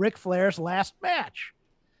Ric Flair's Last Match.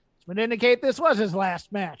 This would indicate this was his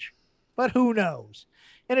last match, but who knows?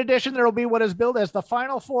 In addition, there will be what is billed as the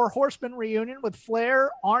Final Four Horsemen reunion with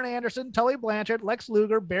Flair, Arn Anderson, Tully Blanchard, Lex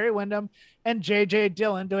Luger, Barry Windham, and J.J.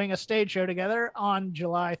 Dillon doing a stage show together on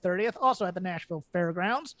July 30th, also at the Nashville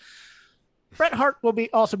Fairgrounds. Bret Hart will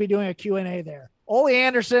also be doing a Q&A there. Ole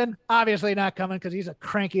Anderson, obviously not coming because he's a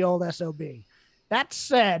cranky old SOB. That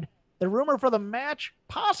said, the rumor for the match,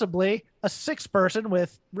 possibly a 6-person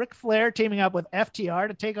with Ric Flair teaming up with FTR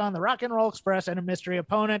to take on the Rock and Roll Express and a mystery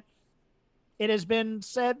opponent. It has been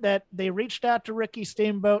said that they reached out to Ricky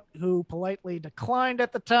Steamboat, who politely declined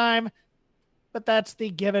at the time, but that's the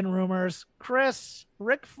given rumors. Chris,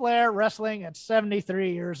 Ric Flair wrestling at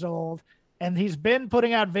 73 years old, and he's been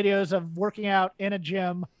putting out videos of working out in a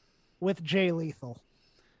gym with Jay Lethal.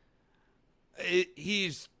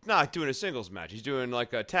 He's not doing a singles match. He's doing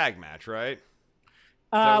like a tag match, right?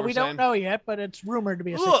 We don't know yet, but it's rumored to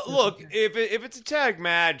be a look. If it's a tag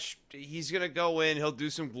match, he's gonna go in. He'll do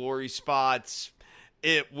some glory spots.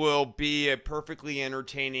 It will be a perfectly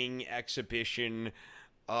entertaining exhibition,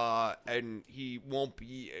 and he won't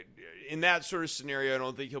be in that sort of scenario. I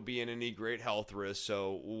don't think he'll be in any great health risk.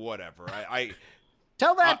 So whatever. I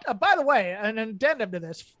tell that. By the way, an addendum to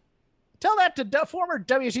this. Tell that to former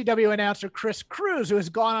WCW announcer Chris Cruz, who has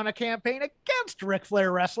gone on a campaign against Ric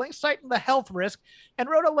Flair wrestling, citing the health risk, and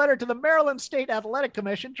wrote a letter to the Maryland State Athletic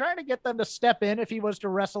Commission trying to get them to step in if he was to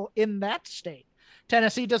wrestle in that state.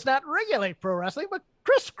 Tennessee does not regulate pro wrestling, but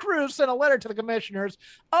Chris Cruz sent a letter to the commissioners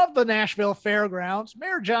of the Nashville Fairgrounds,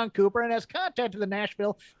 Mayor John Cooper, and has contacted the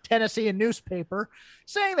Nashville, Tennessee newspaper,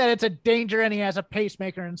 saying that it's a danger and he has a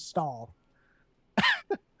pacemaker installed.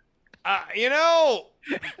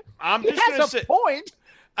 I'm just going to say point.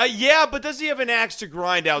 Yeah, but does he have an axe to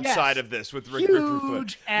grind outside of this with Rick Flair?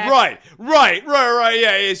 Right.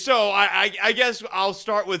 Yeah. So I guess I'll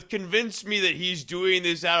start with convince me that he's doing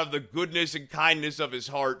this out of the goodness and kindness of his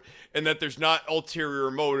heart and that there's not ulterior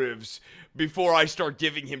motives before I start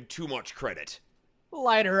giving him too much credit.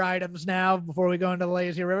 Lighter items now before we go into the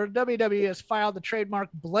Lazy River. WWE has filed the trademark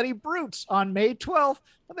Bloody Brutes on May 12th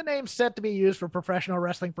with the name set to be used for professional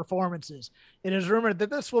wrestling performances. It is rumored that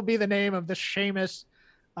this will be the name of the Sheamus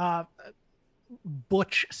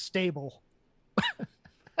Butch stable.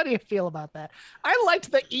 How do you feel about that? I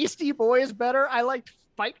liked the Eastie Boys better. I liked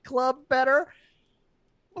Fight Club better.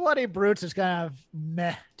 Bloody Brutes is kind of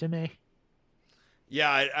meh to me. Yeah,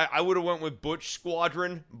 I would have went with Butch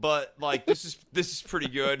Squadron, but like this is pretty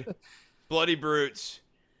good. Bloody Brutes.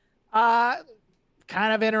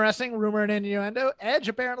 Kind of interesting rumor and innuendo. Edge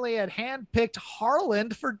apparently had handpicked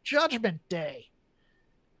Harland for Judgment Day,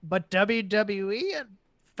 but WWE had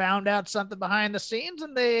found out something behind the scenes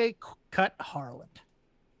and they cut Harland.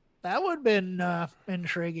 That would have been an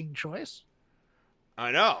intriguing choice.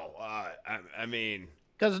 I know. I mean.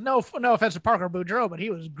 Because no offense to Parker Boudreaux, but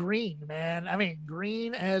he was green, man. I mean,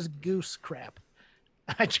 green as goose crap.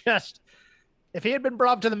 If he had been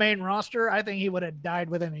brought up to the main roster, I think he would have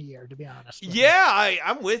died within a year, to be honest. Yeah,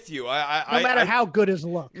 I'm with you. No matter how good his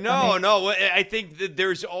look. No. I think that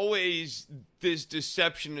there's always this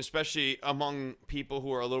deception, especially among people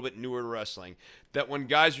who are a little bit newer to wrestling, that when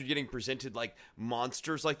guys are getting presented like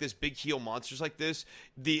monsters like this, big heel monsters like this,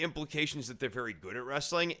 the implication is that they're very good at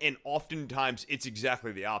wrestling, and oftentimes it's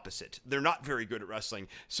exactly the opposite. They're not very good at wrestling,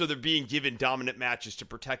 so they're being given dominant matches to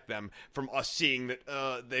protect them from us seeing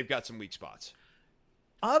that they've got some weak spots.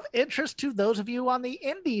 Of interest to those of you on the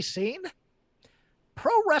indie scene,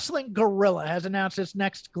 Pro Wrestling Guerrilla has announced its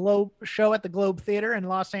next Globe show at the Globe Theater in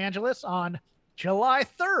Los Angeles on July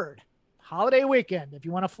 3rd, holiday weekend, if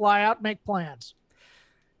you want to fly out and make plans.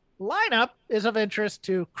 Lineup is of interest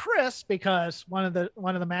to Chris because one of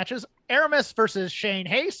the matches, Aramis versus Shane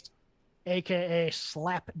Haste, aka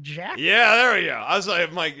Slapjack. Yeah, there we go. I was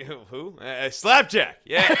like, Mike, who? Slapjack.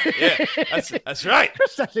 Yeah, that's right.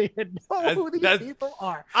 Chris doesn't even know who these people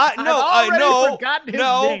are. I've already forgotten his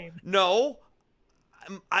name. No.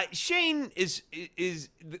 Shane is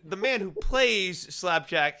the man who plays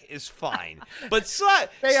Slapjack is fine, but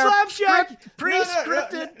Slapjack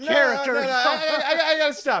pre-scripted character. I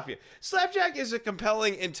gotta stop you. Slapjack is a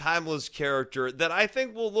compelling and timeless character that I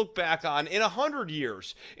think we'll look back on in 100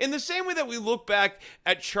 years, in the same way that we look back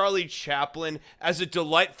at Charlie Chaplin as a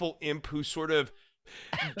delightful imp who sort of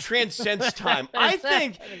transcends time. I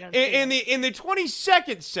think in the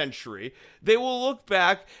 22nd century, they will look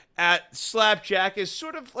back at Slapjack as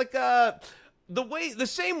sort of like the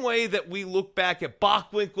same way that we look back at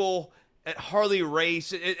Bockwinkel, at Harley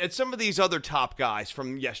Race, at some of these other top guys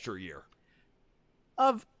from yesteryear.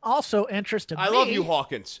 Of also interest to me. I love you,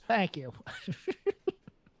 Hawkins. Thank you.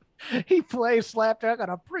 He plays Slapjack on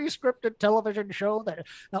a pre-scripted television show that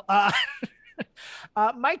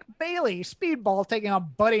Mike Bailey, Speedball, taking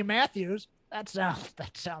on Buddy Matthews. That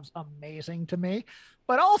sounds amazing to me.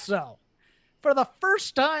 But also, for the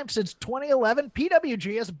first time since 2011,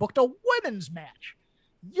 PWG has booked a women's match.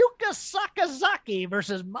 Yuka Sakazaki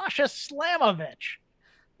versus Masha Slamovich.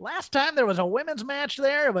 Last time there was a women's match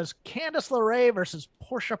there, it was Candice LeRae versus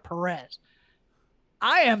Portia Perez.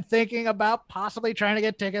 I am thinking about possibly trying to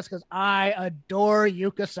get tickets because I adore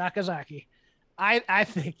Yuka Sakazaki. I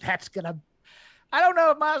think that's going to... I don't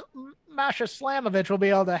know if Masha Slamovich will be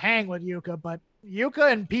able to hang with Yuka, but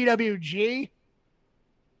Yuka and PWG,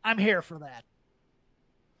 I'm here for that.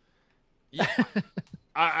 Yeah.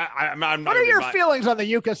 I'm what are your feelings on the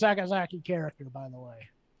Yuka Sakazaki character, by the way?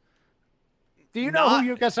 Do you know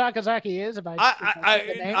who Yuka Sakazaki is?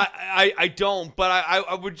 I don't, but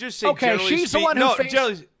I would just say okay. She's the one who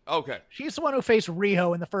She's the one who faced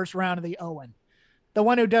Riho in the first round of the Owen, the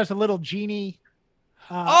one who does the little genie.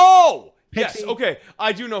 Yes, okay.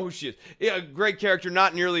 I do know who she is. Yeah, great character,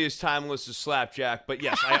 not nearly as timeless as Slapjack, but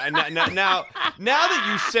yes. Now that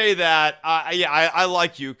you say that, I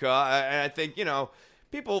like Yuka. I think,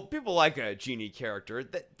 people like a genie character.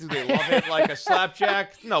 Do they love it like a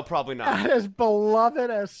Slapjack? No, probably not. Not as beloved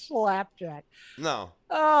as Slapjack. No.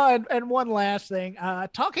 Oh, and one last thing.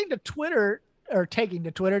 Taking to Twitter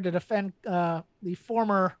to defend the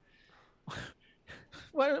former...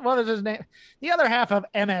 What was his name? The other half of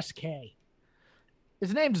MSK.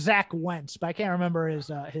 His name's Zach Wentz, but I can't remember his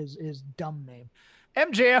dumb name.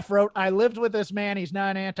 MJF wrote, "I lived with this man. He's not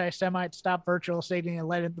an anti-Semite. Stop virtual stating and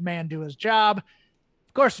let the man do his job."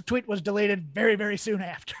 Of course, the tweet was deleted very, very soon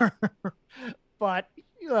after. But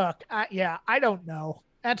look, I don't know.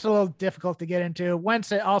 That's a little difficult to get into.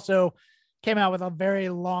 Wentz also came out with a very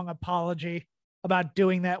long apology about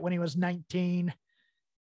doing that when he was 19.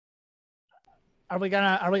 Are we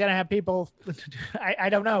gonna have people? I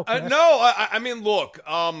don't know. No, I mean, look.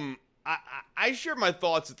 I shared my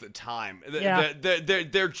thoughts at the time. Yeah.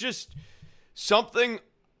 They're just something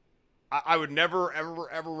I would never,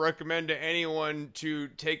 ever recommend to anyone to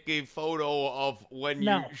take a photo of when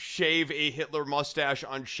you shave a Hitler mustache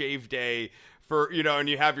on shave day for, and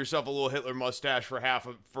you have yourself a little Hitler mustache for half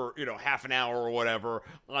an hour or whatever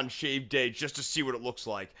on shave day just to see what it looks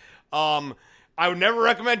like. I would never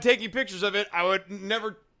recommend taking pictures of it. I would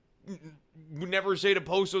never say to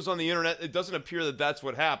post those on the internet. It doesn't appear that that's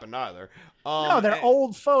what happened either. No, they're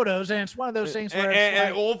old photos, and it's one of those things where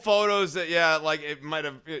and old photos that it might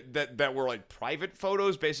have that were like private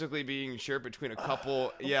photos, basically being shared between a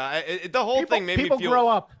couple. The whole thing made me feel people grow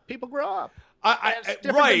up. People grow up. It's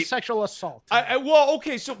different than sexual assault.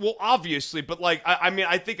 Obviously, but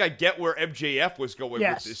I think I get where MJF was going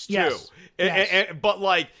with this too. Yes.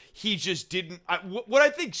 But he just didn't. What I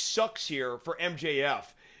think sucks here for MJF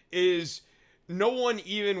is no one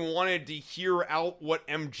even wanted to hear out what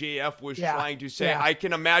MJF was trying to say. Yeah. I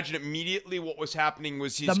can imagine immediately what was happening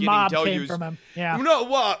was he's the getting mob delusions. came from him. Yeah. No,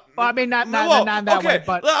 Well, I mean, not that way,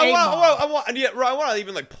 but I want to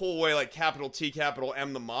even like pull away like capital T, capital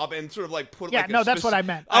M, the mob, and sort of like put like that's what I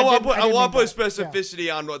meant. I want to put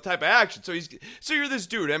specificity on what type of action. So you're this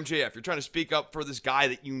dude, MJF. You're trying to speak up for this guy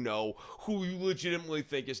that you know, who you legitimately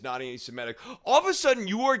think is not anti-Semitic. All of a sudden,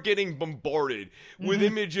 you are getting bombarded with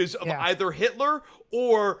images of either Hitler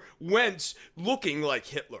or Wentz looking like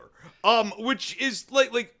Hitler, which is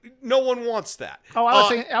like no one wants that. Oh,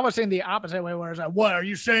 I was saying the opposite way, where it's like, what are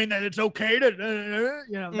you saying that it's okay to,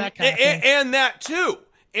 that kind of thing, and that too.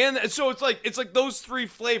 And so it's like those three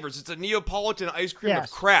flavors. It's a Neapolitan ice cream of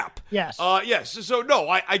crap. Yes. Yes. So no,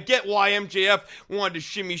 I get why MJF wanted to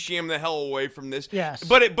shimmy sham the hell away from this. Yes.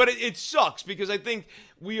 But it sucks because I think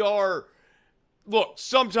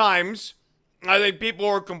sometimes I think people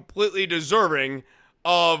are completely deserving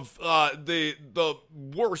of the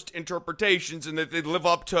worst interpretations and that they live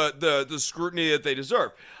up to the scrutiny that they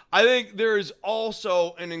deserve. I think there is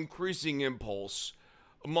also an increasing impulse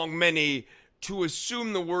among many to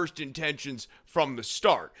assume the worst intentions from the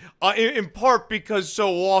start, in part because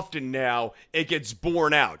so often now it gets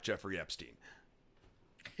borne out, Jeffrey Epstein.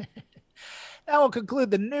 That will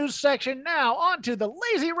conclude the news section. Now on to the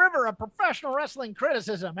lazy river of professional wrestling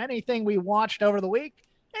criticism. Anything we watched over the week,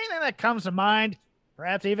 anything that comes to mind,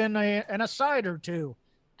 perhaps even an aside or two.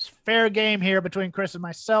 It's fair game here between Chris and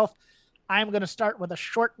myself. I'm going to start with a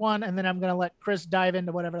short one, and then I'm going to let Chris dive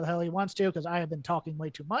into whatever the hell he wants to, because I have been talking way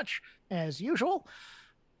too much, as usual.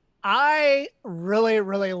 I really,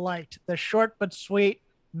 really liked the short but sweet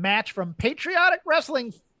match from Patriotic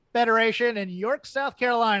Wrestling Federation in York, South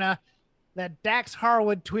Carolina, that Dax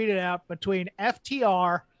Harwood tweeted out between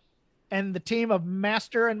FTR and the team of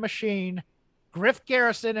Master and Machine, Griff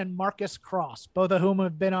Garrison and Marcus Cross, both of whom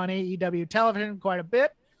have been on AEW television quite a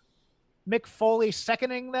bit. Mick Foley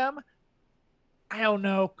seconding them. I don't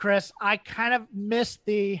know, Chris. I kind of miss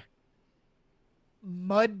the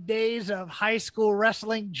mud days of high school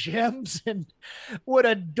wrestling gyms and would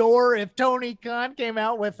adore if Tony Khan came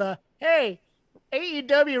out with a, hey,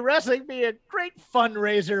 AEW Wrestling be a great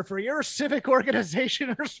fundraiser for your civic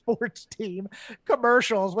organization or sports team.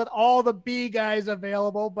 Commercials with all the B guys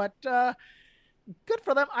available, but good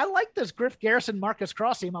for them. I like this Griff Garrison, Marcus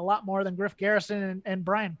Cross team a lot more than Griff Garrison and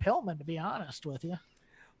Brian Pillman, to be honest with you.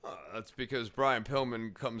 That's because Brian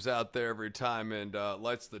Pillman comes out there every time and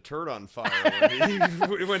lights the turd on fire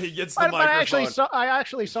when he gets the microphone. I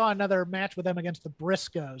actually saw another match with them against the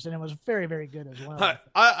Briscoes, and it was very, very good as well.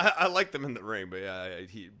 I like them in the ring, but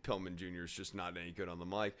Pillman Jr. is just not any good on the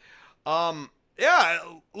mic.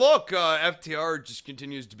 Look, FTR just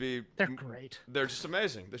continues to be... They're great. They're just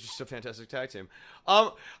amazing. They're just a fantastic tag team.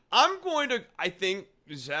 I'm going to, I think,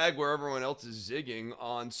 zag where everyone else is zigging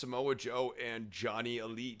on Samoa Joe and Johnny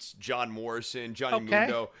Elites, John Morrison, Johnny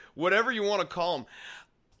Mundo, whatever you want to call him.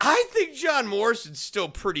 I think John Morrison's still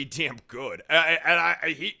pretty damn good.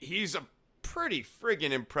 He's a pretty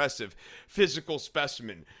friggin' impressive physical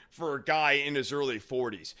specimen for a guy in his early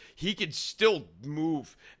 40s. He could still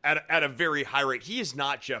move at a very high rate. He is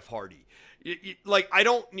not Jeff Hardy. I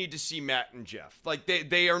don't need to see Matt and Jeff.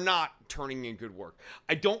 They are not turning in good work.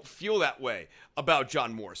 I don't feel that way about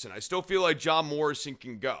John Morrison. I still feel like John Morrison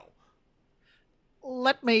can go.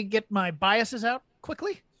 Let me get my biases out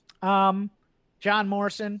quickly. John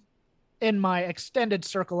Morrison, in my extended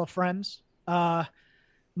circle of friends,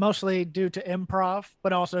 mostly due to improv,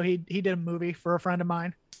 but also he did a movie for a friend of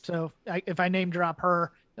mine. So if I name drop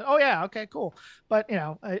her, oh yeah, okay, cool. But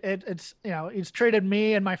it's he's treated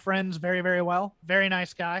me and my friends very, very well. Very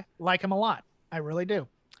nice guy. Like him a lot. I really do.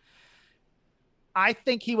 I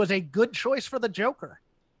think he was a good choice for the Joker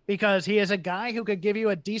because he is a guy who could give you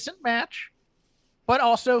a decent match, but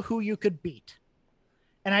also who you could beat.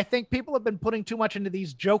 And I think people have been putting too much into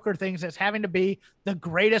these Joker things as having to be the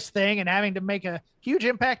greatest thing and having to make a huge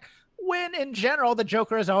impact, when in general, the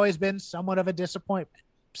Joker has always been somewhat of a disappointment.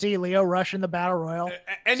 See Leo Rush in the Battle Royal.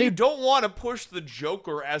 And you don't want to push the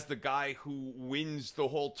Joker as the guy who wins the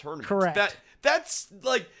whole tournament. Correct. That's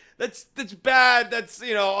bad. That's,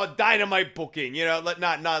 a Dynamite booking,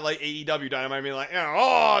 not like AEW Dynamite. I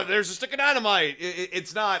mean, there's a stick of dynamite.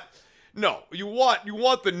 It's not. No, you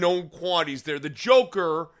want the known quantities there. The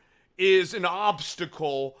Joker is an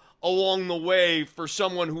obstacle along the way for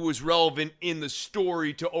someone who is relevant in the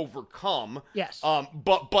story to overcome. Yes.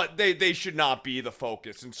 But they should not be the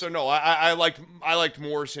focus. And so no, I liked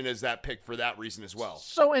Morrison as that pick for that reason as well.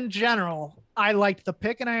 So in general, I liked the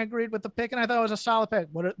pick and I agreed with the pick and I thought it was a solid pick.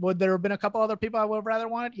 Would there have been a couple other people I would have rather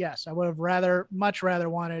wanted? Yes, I would have much rather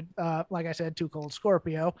wanted, like I said, Too Cold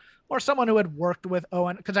Scorpio or someone who had worked with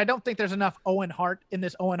Owen, because I don't think there's enough Owen Hart in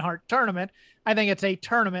this Owen Hart tournament. I think it's a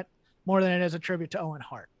tournament more than it is a tribute to Owen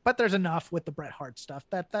Hart, but there's enough with the Bret Hart stuff.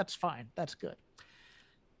 That's fine. That's good.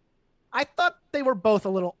 I thought they were both a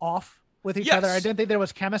little off with each other. I didn't think there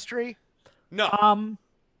was chemistry. No.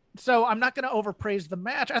 So I'm not going to overpraise the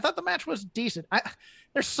match. I thought the match was decent.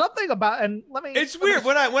 There's something about, and It's weird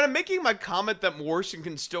when I'm making my comment that Morrison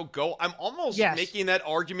can still go. I'm almost making that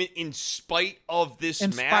argument in spite of this match.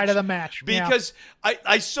 In spite of the match, because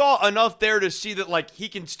I saw enough there to see that like he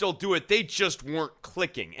can still do it. They just weren't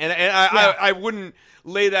clicking, and I wouldn't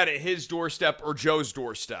lay that at his doorstep or Joe's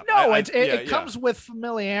doorstep. No, it comes with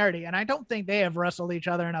familiarity, and I don't think they have wrestled each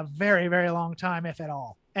other in a very, very long time, if at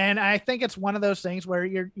all. And I think it's one of those things where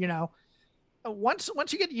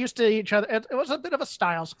once you get used to each other, it was a bit of a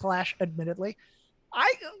styles clash, admittedly.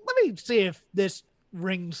 Let me see if this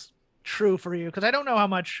rings true for you, because I don't know how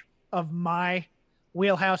much of my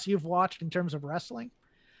wheelhouse you've watched in terms of wrestling.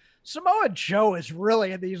 Samoa Joe is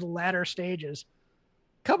really in these latter stages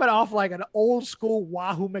coming off like an old school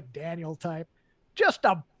Wahoo McDaniel type, just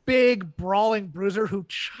a big brawling bruiser who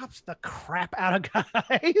chops the crap out of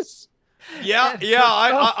guys.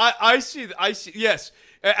 I see. Yes,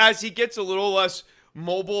 as he gets a little less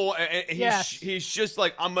mobile, and he's just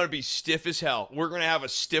like, I'm gonna be stiff as hell. We're gonna have a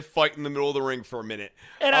stiff fight in the middle of the ring for a minute,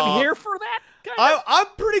 and I'm here for that. I'm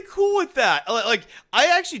pretty cool with that. Like,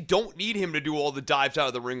 I actually don't need him to do all the dives out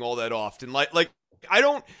of the ring all that often. Like I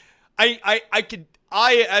don't.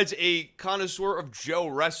 I, as a connoisseur of Joe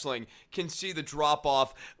wrestling, can see the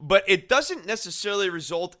drop-off, but it doesn't necessarily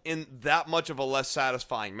result in that much of a less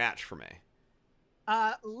satisfying match for me.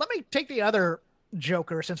 Let me take the other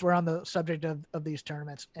Joker, since we're on the subject of these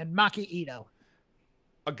tournaments, and Maki Ito.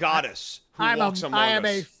 A goddess who walks among us. I am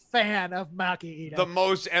a fan of Maki Ito. The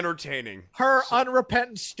most entertaining. Her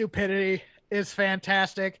unrepentant stupidity is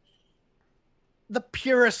fantastic. The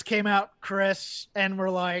purists came out, Chris, and were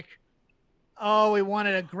like, oh, we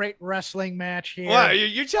wanted a great wrestling match here. What,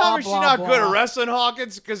 you telling me she's not good at wrestling,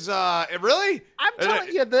 Hawkins? Because, really? I'm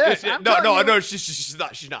telling you this. No, she's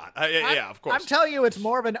not. She's not. Yeah, of course. I'm telling you, it's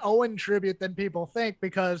more of an Owen tribute than people think,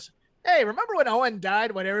 because, hey, remember when Owen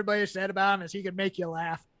died? What everybody said about him is he could make you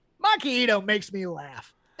laugh. Maki Ito makes me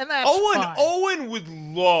laugh, and that's fine. Owen would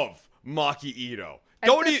love Maki Ito.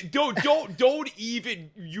 Don't even,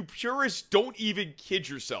 you purists, don't even kid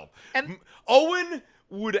yourself. And Owen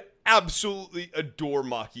would absolutely adore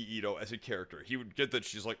Maki Ito as a character. He would get that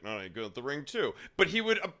she's like, no, good at the ring too. But he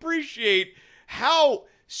would appreciate how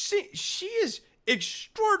she is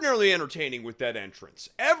extraordinarily entertaining with that entrance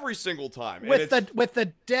every single time. With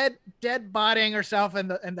the dead bodying herself and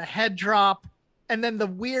the head drop, and then the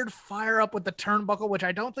weird fire up with the turnbuckle, which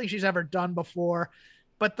I don't think she's ever done before.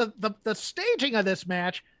 But the staging of this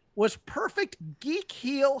match was perfect geek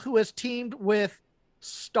heel who has teamed with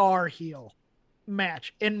star heel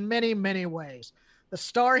match in many, many ways. The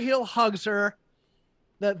star heel hugs her.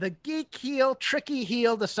 The geek heel, tricky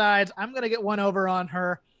heel decides, I'm going to get one over on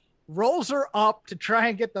her, rolls her up to try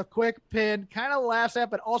and get the quick pin, kind of laughs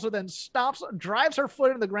at, but also then stops, drives her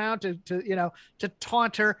foot in the ground to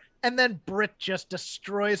taunt her. And then Britt just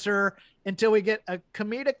destroys her until we get a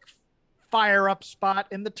comedic fire up spot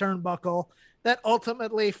in the turnbuckle that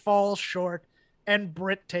ultimately falls short, and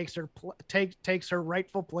Britt takes her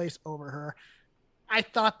rightful place over her. I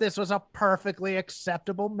thought this was a perfectly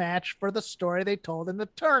acceptable match for the story they told in the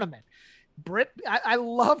tournament. Britt, I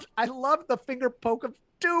loved the finger poke of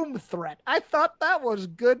doom threat. I thought that was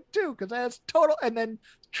good too, because that's total, and then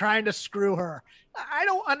trying to screw her. I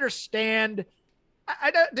don't understand.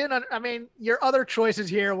 I mean, your other choices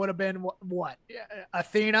here would have been what?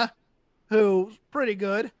 Athena, who's pretty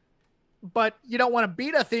good, but you don't want to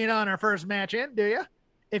beat Athena on her first match in, do you?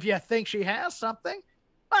 If you think she has something.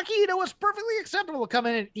 Maki Ito was perfectly acceptable to come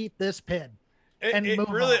in and eat this pin. And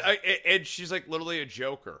she's like literally a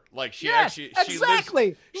joker. Like she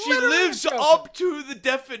exactly. She lives up to the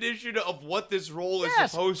definition of what this role is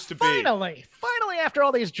supposed to be. Finally, after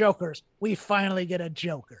all these jokers, we finally get a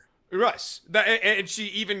joker. Right, and she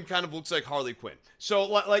even kind of looks like Harley Quinn. So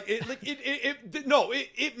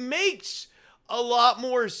it makes a lot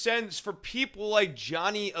more sense for people like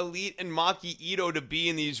Johnny Elite and Maki Ito to be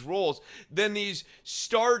in these roles than these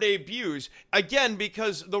star debuts. Again,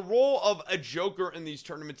 because the role of a joker in these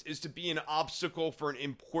tournaments is to be an obstacle for an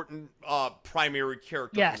important primary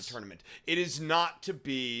character in the tournament. It is not to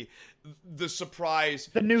be the surprise,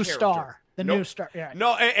 the new character. star. The new star, yeah.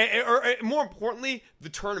 No, or more importantly, the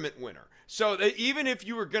tournament winner. So even if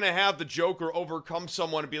you were going to have the Joker overcome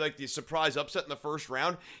someone and be like the surprise upset in the first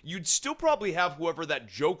round, you'd still probably have whoever that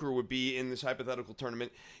Joker would be in this hypothetical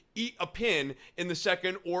tournament eat a pin in the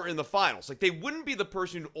second or in the finals. Like, they wouldn't be the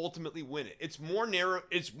person who ultimately win it. It's more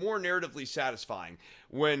narratively satisfying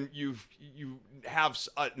when you have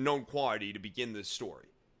a known quantity to begin this story.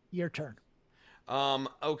 Your turn.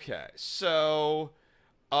 Okay, so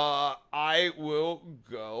I will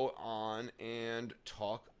go on and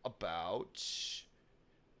talk about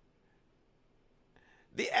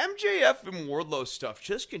the MJF and Wardlow stuff.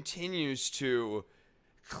 Just continues to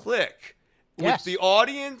click with the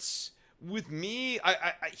audience, with me.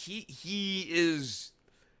 He's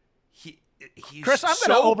Chris, I'm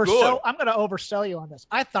so good. I'm gonna oversell you on this.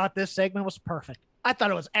 I thought this segment was perfect. I thought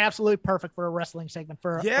it was absolutely perfect for a wrestling segment,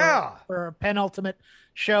 for a penultimate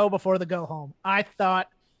show before the go home. I thought.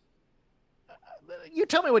 You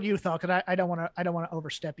tell me what you thought, because I don't want to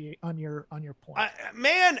overstep you on your point.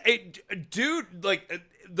 Dude, like,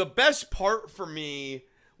 the best part for me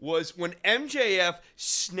was when MJF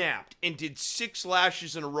snapped and did 6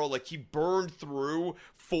 lashes in a row. Like, he burned through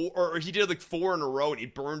 4, or he did like 4 in a row, and he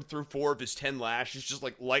burned through 4 of his 10 lashes just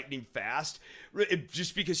like lightning fast,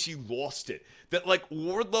 just because he lost it. That, like,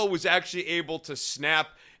 Wardlow was actually able to snap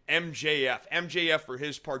MJF. MJF, for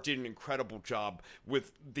his part, did an incredible job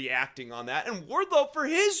with the acting on that, and Wardlow, for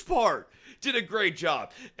his part, did a great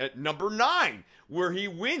job at number 9, where he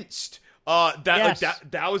winced.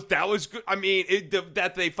 That was good. I mean,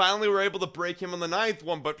 that they finally were able to break him on the 9th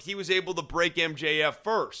one, but he was able to break MJF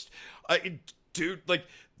first. Dude, like,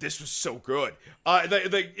 this was so good.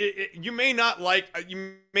 You may not like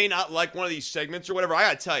one of these segments or whatever. I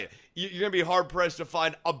gotta tell you, you're gonna be hard pressed to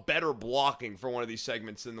find a better blocking for one of these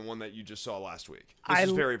segments than the one that you just saw last week. This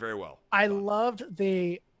is very, very well. I loved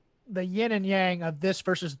the yin and yang of this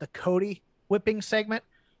versus the Cody whipping segment,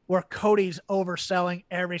 where Cody's overselling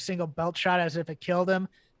every single belt shot as if it killed him,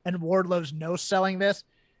 and Wardlow's no selling this.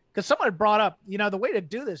 Because someone had brought up, the way to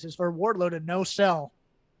do this is for Wardlow to no sell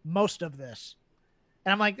most of this.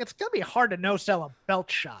 And I'm like, it's going to be hard to no sell a belt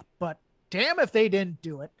shot, but damn if they didn't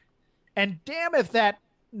do it. And damn if that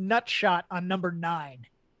nut shot on number 9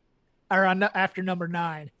 or after number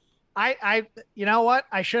 9, you know what?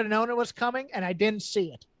 I should have known it was coming, and I didn't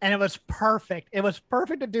see it. And it was perfect. It was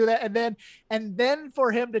perfect to do that. And then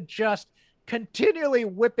for him to just continually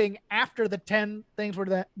whipping after the 10 things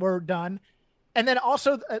were done. And then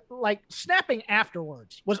also like snapping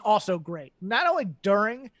afterwards was also great. Not only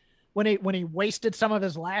during, when he wasted some of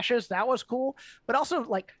his lashes, that was cool, but also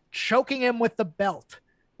like choking him with the belt,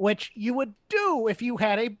 which you would do if you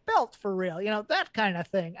had a belt for real, that kind of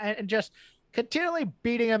thing. And just continually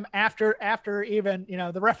beating him after even,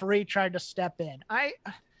 the referee tried to step in.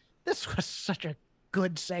 This was such a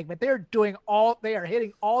good segment. They are hitting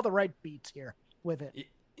all the right beats here with it.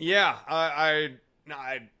 Yeah.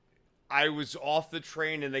 I was off the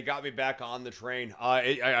train, and they got me back on the train.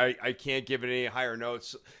 I can't give it any higher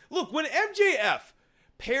notes. Look, when MJF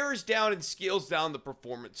pares down and scales down the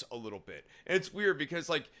performance a little bit, and it's weird because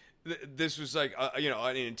like this was like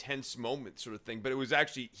an intense moment sort of thing, but it was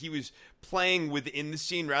actually he was playing within the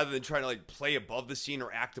scene rather than trying to like play above the scene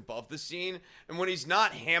or act above the scene. And when he's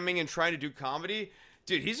not hamming and trying to do comedy,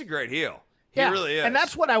 dude, he's a great heel. He really is. And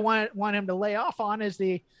that's what I want him to lay off on is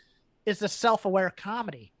the self-aware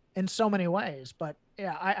comedy in so many ways. But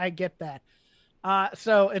yeah, I get that.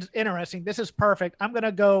 So it's interesting. This is perfect. I'm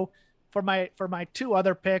gonna go for my 2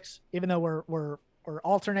 other picks, even though we're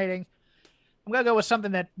alternating. I'm gonna go with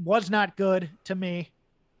something that was not good to me,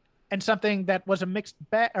 and something that was a mixed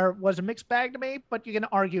bag to me. But you can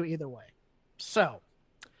argue either way. So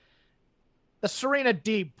the Serena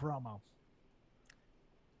Deeb promo,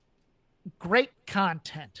 great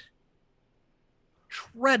content,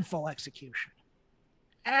 dreadful execution.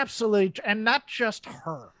 Absolutely. And not just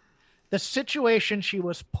her, the situation she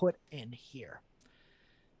was put in here.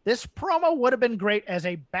 This promo would have been great as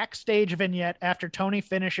a backstage vignette after Tony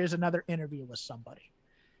finishes another interview with somebody.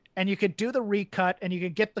 And you could do the recut, and you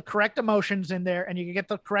could get the correct emotions in there, and you could get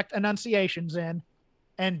the correct enunciations in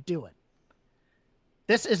and do it.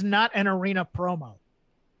 This is not an arena promo.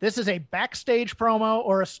 This is a backstage promo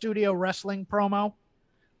or a studio wrestling promo,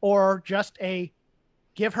 or just a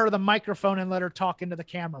give her the microphone and let her talk into the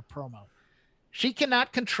camera promo. She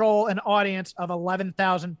cannot control an audience of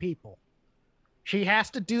 11,000 people. She has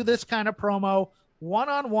to do this kind of promo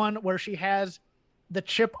one-on-one where she has the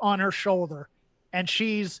chip on her shoulder and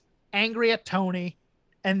she's angry at Tony,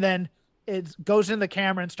 and then it goes in the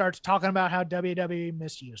camera and starts talking about how WWE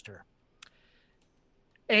misused her.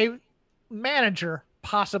 A manager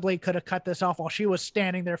possibly could have cut this off while she was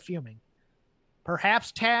standing there fuming.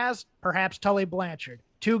 Perhaps Taz, perhaps Tully Blanchard.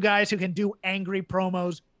 Two guys who can do angry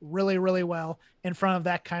promos really, really well in front of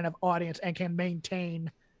that kind of audience and can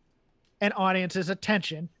maintain an audience's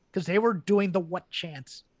attention because they were doing the what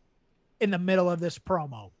chants in the middle of this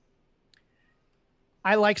promo.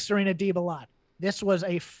 I like Serena Deeb a lot. This was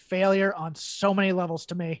a failure on so many levels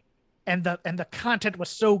to me. And the content was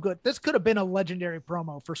so good. This could have been a legendary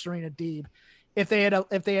promo for Serena Deeb if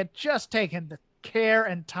they had just taken the care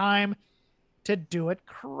and time to do it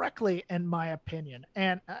correctly, in my opinion.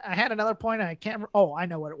 And I had another point. I can't. Oh, I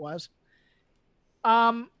know what it was.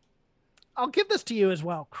 I'll give this to you as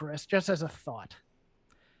well, Chris, just as a thought.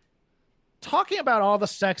 Talking about all the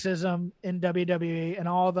sexism in WWE and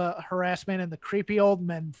all the harassment and the creepy old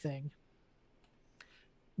men thing,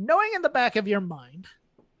 knowing in the back of your mind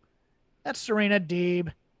that Serena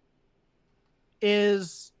Deeb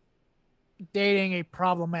is dating a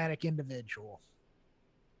problematic individual.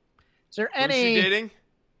 Is there any... Who's she dating?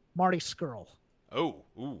 Marty Scurll. Oh,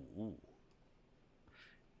 ooh.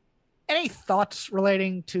 Any thoughts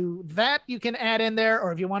relating to that you can add in there,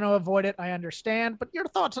 or if you want to avoid it, I understand, but your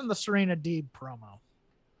thoughts on the Serena Deeb promo.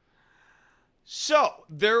 So,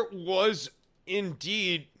 there was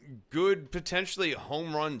indeed good, potentially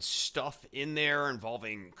home run stuff in there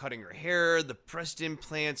involving cutting her hair, the breast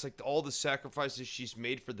implants, like all the sacrifices she's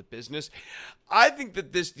made for the business. I think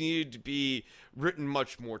that this needed to be written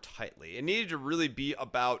much more tightly. It needed to really be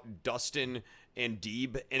about Dustin and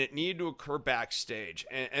Deeb, and it needed to occur backstage.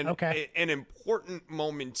 And okay. An important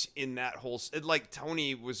moment in that whole, like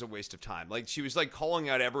Tony was a waste of time. Like she was like calling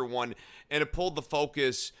out everyone, and it pulled the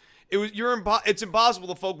focus. It's impossible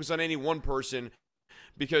to focus on any one person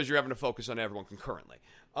because you're having to focus on everyone concurrently.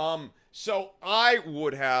 So I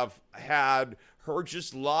would have had her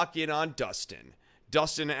just lock in on Dustin.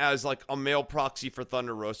 Dustin as like a male proxy for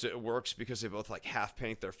Thunder Rosa. It works because they both like half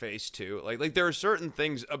paint their face too. Like there are certain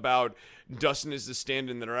things about Dustin as the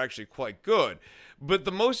stand-in that are actually quite good. But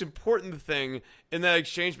the most important thing in that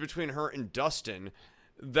exchange between her and Dustin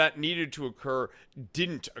that needed to occur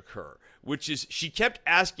didn't occur, which is she kept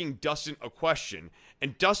asking Dustin a question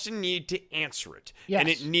and Dustin needed to answer it. Yes. And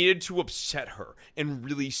it needed to upset her and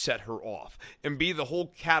really set her off and be the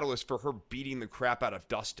whole catalyst for her beating the crap out of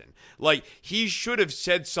Dustin. Like he should have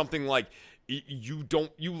said something like, you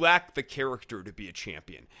lack the character to be a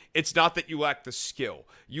champion. It's not that you lack the skill.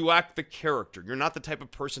 You lack the character. You're not the type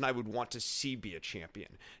of person I would want to see be a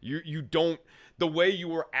champion. You don't, the way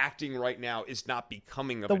you are acting right now is not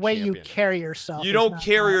becoming of a champion. The way you carry yourself. You don't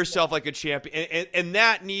carry yourself like a champion. And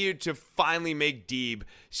that needed to finally make Deeb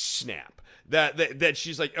snap. That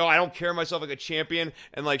she's like, oh, I don't carry myself like a champion,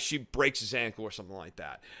 and like she breaks his ankle or something like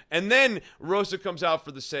that. And then Rosa comes out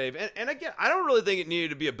for the save. And again, I don't really think it needed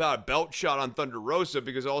to be about a belt shot on Thunder Rosa,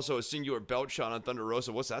 because also a singular belt shot on Thunder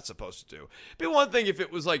Rosa, what's that supposed to do? It'd be one thing if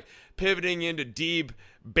it was like pivoting into Deeb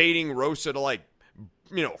baiting Rosa to like,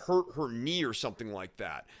 hurt her knee or something like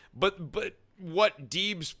that. But what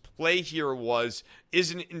Deeb's play here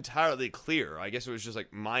isn't entirely clear. I guess it was just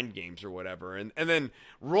like mind games or whatever. And then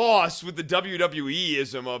Ross with the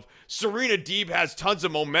WWE-ism of Serena Deeb has tons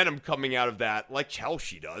of momentum coming out of that, like hell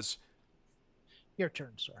she does. Your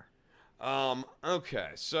turn, sir. Okay,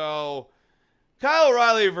 so Kyle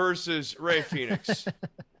O'Reilly versus Rey Fenix.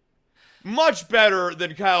 Much better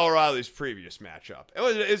than Kyle O'Reilly's previous matchup.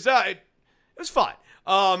 It was fine.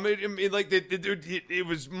 It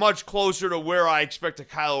was much closer to where I expect a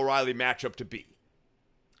Kyle O'Reilly matchup to be.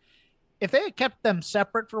 If they had kept them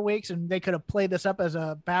separate for weeks and they could have played this up as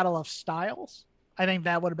a battle of styles, I think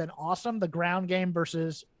that would have been awesome. The ground game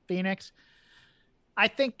versus Phoenix. I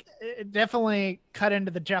think it definitely cut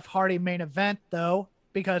into the Jeff Hardy main event though,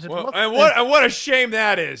 because what a shame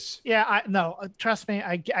that is. Yeah, trust me,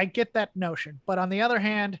 I get that notion. But on the other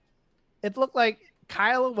hand, it looked like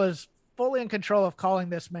Kyle was fully in control of calling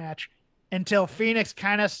this match until Phoenix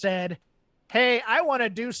kind of said, hey, I want to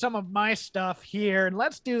do some of my stuff here, and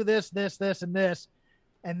let's do this, and this.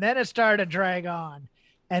 And then it started to drag on.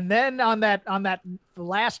 And then on that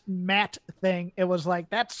last mat thing, it was like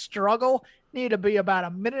that struggle needed to be about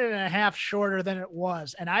a minute and a half shorter than it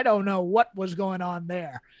was. And I don't know what was going on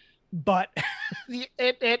there, but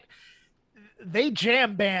they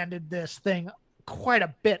jam banded this thing quite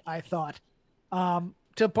a bit, I thought.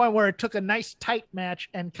 To the point where it took a nice tight match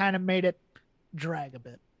and kind of made it drag a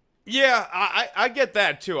bit. Yeah, I get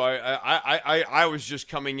that too. I was just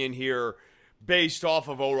coming in here based off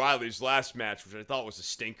of O'Reilly's last match, which I thought was a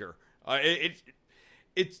stinker.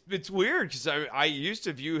 It's weird because I used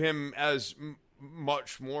to view him as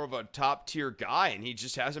much more of a top tier guy, and he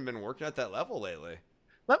just hasn't been working at that level lately.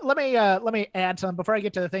 Let me add something before I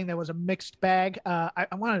get to the thing that was a mixed bag. I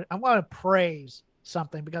want to praise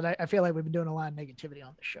something because I feel like we've been doing a lot of negativity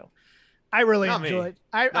on the show. I really Not enjoyed. me.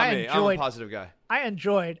 I I'm a enjoyed. positive guy. I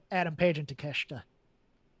enjoyed Adam Page and Takeshita.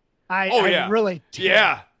 Oh, yeah. I really did.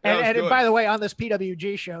 Yeah. And by the way, on this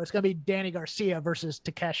PWG show, it's going to be Danny Garcia versus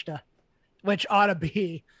Takeshita, which ought to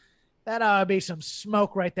be some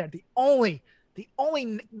smoke right there. The only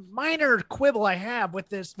minor quibble I have with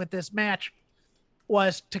this match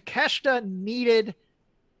was Takeshita needed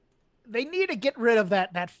to get rid of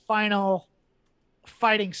that final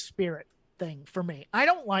fighting spirit thing for me. I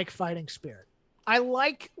don't like fighting spirit. I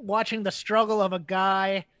like watching the struggle of a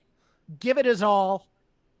guy give it his all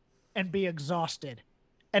and be exhausted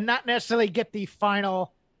and not necessarily get the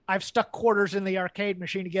final I've stuck quarters in the arcade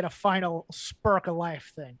machine to get a final spark of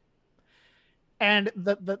life thing. And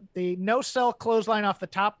the no-sell clothesline off the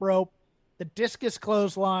top rope, the discus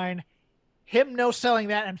clothesline, him no-selling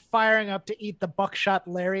that and firing up to eat the buckshot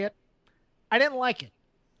lariat, I didn't like it.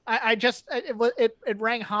 It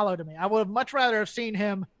rang hollow to me. I would have much rather have seen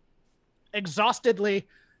him exhaustedly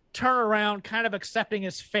turn around, kind of accepting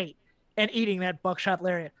his fate and eating that buckshot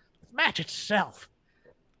lariat. The match itself,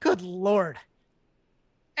 good Lord,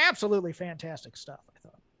 absolutely fantastic stuff, I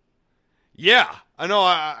thought. Yeah, I know.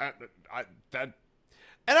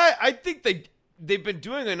 I think they've been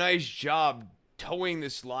doing a nice job towing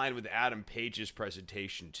this line with Adam Page's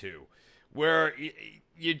presentation too, where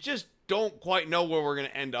you just don't quite know where we're going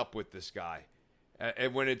to end up with this guy,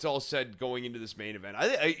 and when it's all said going into this main event,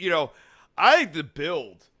 I think the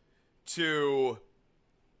build to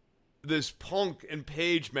this Punk and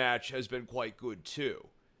Page match has been quite good too,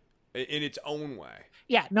 in its own way.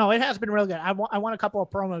 Yeah, no, it has been real good. I want a couple of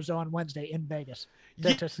promos on Wednesday in Vegas.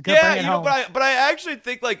 But I actually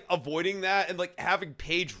think like avoiding that and like having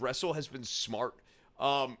Page wrestle has been smart.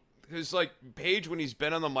 Because like Page, when he's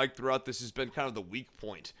been on the mic throughout this, has been kind of the weak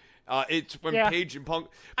point. It's when Page and Punk.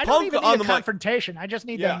 I don't even need a confrontation. I just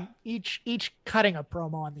need them each cutting a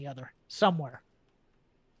promo on the other somewhere.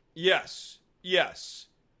 Yes.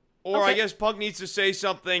 Or okay. I guess Punk needs to say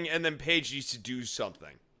something and then Page needs to do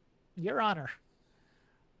something. Your honor.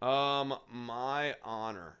 My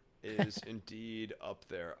honor is indeed up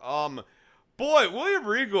there. Boy, William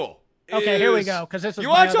Regal. Okay, here we go. Because this is you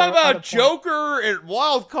want to talk about Joker and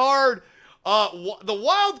wild card?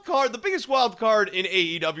 The biggest wild card in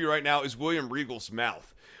AEW right now is William Regal's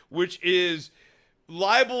mouth, which is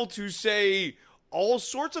liable to say all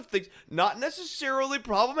sorts of things, not necessarily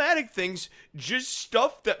problematic things, just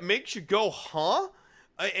stuff that makes you go, huh?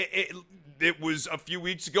 It was a few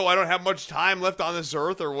weeks ago, I don't have much time left on this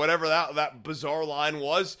earth, or whatever that bizarre line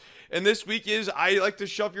was. And this week is, I like to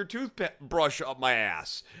shove your toothbrush up my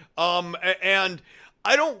ass. And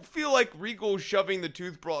I don't feel like Regal shoving the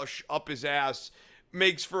toothbrush up his ass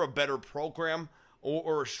makes for a better program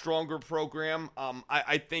or a stronger program.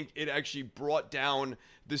 I think it actually brought down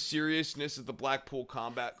the seriousness of the Blackpool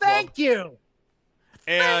Combat Club. Thank you.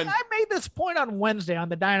 And I made this point on Wednesday on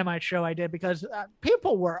the Dynamite show I did because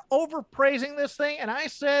people were overpraising this thing, and I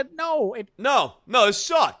said no. It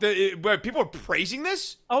sucked. People are praising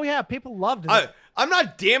this? Oh yeah, people loved it. I'm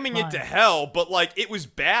not damning it to hell, but like it was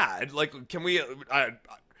bad. Like, can we? I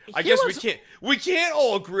guess we can't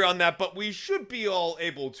all agree on that, but we should be all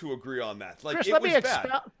able to agree on that. Like, Chris, let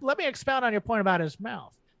me expound on your point about his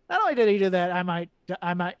mouth. Not only did he do that, I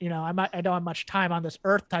don't have much time on this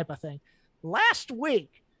earth type of thing. Last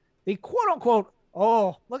week, the quote-unquote,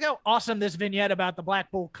 oh, look how awesome this vignette about the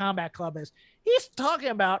Blackpool Combat Club is. He's talking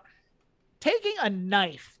about taking a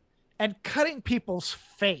knife and cutting people's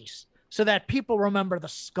face so that people remember the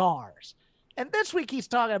scars. And this week, he's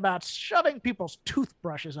talking about shoving people's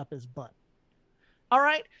toothbrushes up his butt. All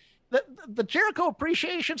right? The Jericho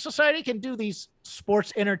Appreciation Society can do these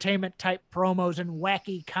sports entertainment type promos and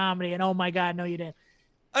wacky comedy, and oh my God, no, you didn't.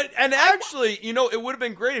 And actually, it would have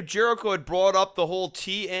been great if Jericho had brought up the whole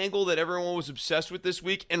T angle that everyone was obsessed with this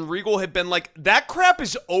week, and Regal had been like, that crap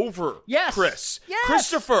is over, yes. Chris. Yes.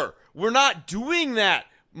 Christopher, we're not doing that,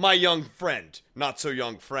 my young friend. Not so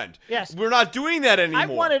young friend. Yes. We're not doing that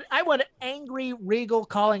anymore. I wanted angry Regal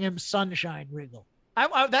calling him Sunshine Regal.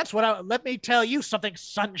 That's what let me tell you something,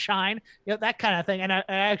 Sunshine. That kind of thing. And I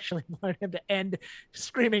actually wanted him to end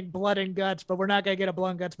screaming blood and guts, but we're not going to get a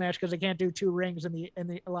blood and guts match because they can't do 2 rings in the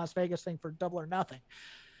Las Vegas thing for Double or Nothing.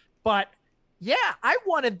 But yeah, I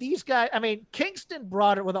wanted these guys. I mean, Kingston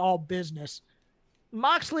brought it with all business.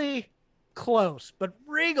 Moxley, close, but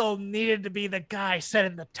Regal needed to be the guy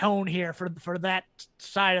setting the tone here for that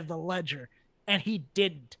side of the ledger, and he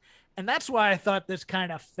didn't. And that's why I thought this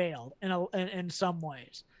kind of failed in some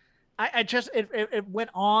ways. It went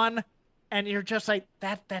on and you're just like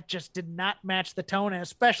that just did not match the tone, and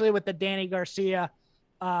especially with the Danny Garcia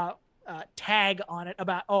tag on it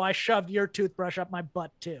about, oh, I shoved your toothbrush up my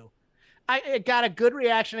butt too. It got a good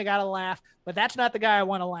reaction. I got a laugh, but that's not the guy I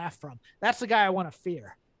want to laugh from. That's the guy I want to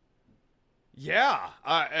fear. Yeah,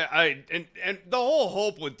 and the whole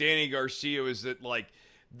hope with Danny Garcia was that like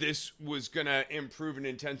this was gonna improve and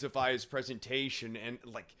intensify his presentation, and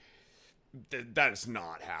like that is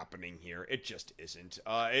not happening here. It just isn't.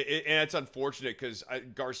 And it's unfortunate because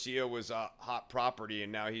Garcia was a hot property,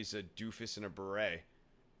 and now he's a doofus in a beret.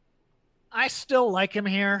 I still like him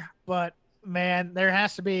here, but man, there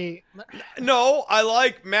has to be. No, I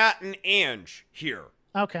like Matt and Ange here.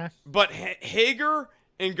 Okay. But Hager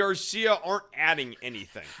and Garcia aren't adding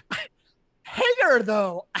anything. Hager,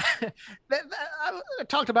 though, I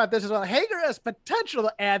talked about this as well. Hager has potential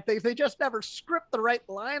to add things. They just never script the right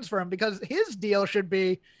lines for him, because his deal should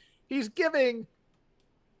be he's giving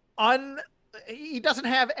he doesn't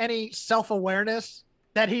have any self-awareness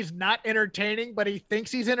that he's not entertaining, but he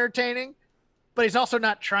thinks he's entertaining, but he's also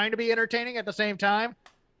not trying to be entertaining at the same time.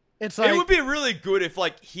 It's like, it would be really good if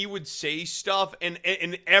like he would say stuff and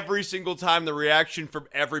every single time the reaction from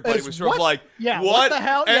everybody was sort of like, what the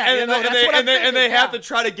hell? And they have to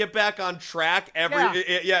try to get back on track every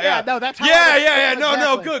no, that's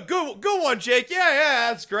how good one, Jake.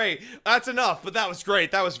 Yeah, that's great. That's enough. But that was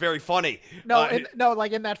great. That was very funny.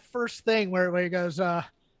 Like in that first thing where he goes,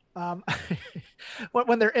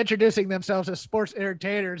 when they're introducing themselves as sports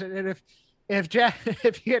entertainers, and if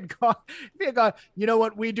he had gone, you know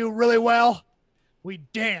what we do really well? We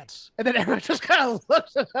dance. And then everyone just kind of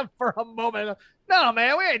looks at him for a moment. No,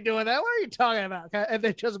 man, we ain't doing that. What are you talking about? And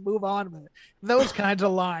they just move on with it. Those kinds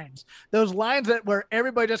of lines. Those lines where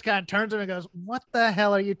everybody just kind of turns to him and goes, what the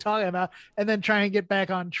hell are you talking about? And then try and get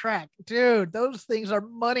back on track. Dude, those things are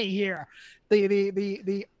money here.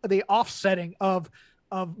 The offsetting of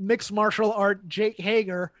mixed martial art Jake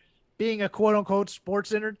Hager being a quote-unquote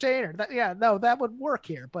sports entertainer. That would work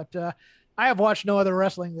here. But I have watched no other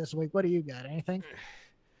wrestling this week. What do you got? Anything?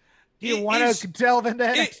 Do you want to delve into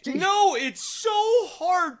NXT? No, it's so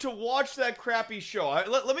hard to watch that crappy show.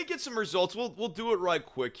 Let me get some results. We'll do it right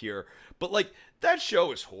quick here. But like that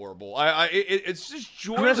show is horrible. It's just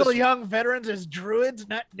joyless. Grizzled young veterans as druids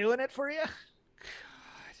not doing it for you.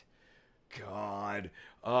 God.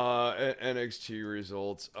 NXT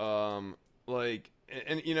results.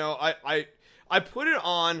 And you know, I put it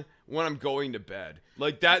on when I'm going to bed.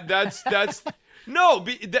 Like that's no.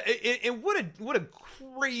 And what a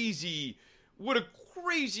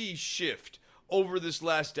crazy shift over this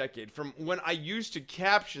last decade from when I used to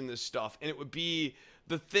caption this stuff, and it would be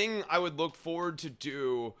the thing I would look forward to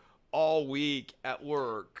do all week at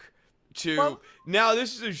work. Now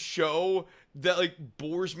this is a show that like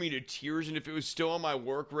bores me to tears, and if it was still on my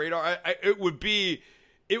work radar, it would be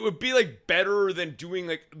like better than doing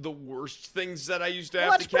like the worst things that I used to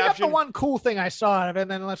have to caption. Let's bring up the one cool thing I saw out of it,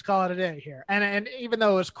 and then let's call it a day here. And even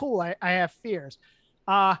though it was cool, I have fears.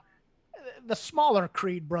 The smaller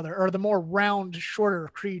Creed brother, or the more round, shorter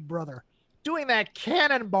Creed brother, doing that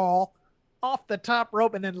cannonball off the top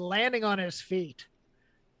rope and then landing on his feet.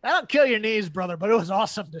 That'll kill your knees, brother, but it was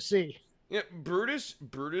awesome to see. Yeah, Brutus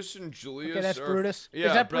and Julius. Okay, that's Brutus. Yeah,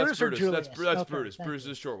 is that Brutus or Julius? That's okay, Brutus. Brutus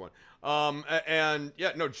is a short one. And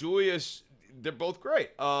yeah, no, Julius. They're both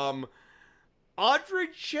great. Andre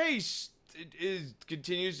Chase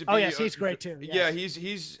continues to be. Oh yes, he's great too. Yes. Yeah,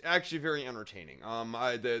 he's actually very entertaining.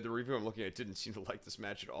 The review I'm looking at didn't seem to like this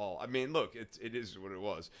match at all. I mean, look, it is what it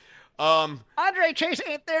was. Andre Chase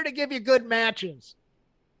ain't there to give you good matches.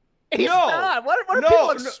 He's not. What are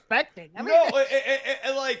people expecting? I mean,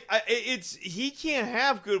 he can't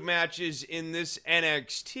have good matches in this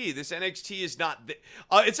NXT. This NXT is not.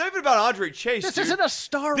 It's not even about Andre Chase. This isn't a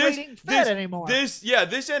star rating fed anymore. This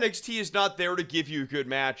NXT is not there to give you good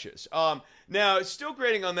matches. Now it's still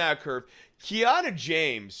grading on that curve. Kiana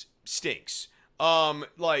James stinks. That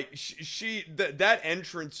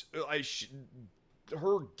entrance,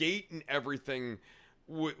 her gait and everything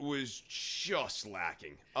was just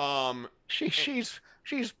lacking. She's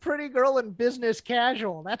pretty girl in business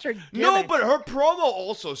casual. That's her gimmick. No, but her promo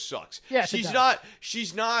also sucks. Yes, she's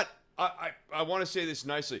not. I want to say this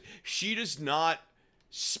nicely. She does not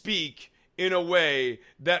speak in a way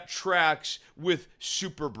that tracks with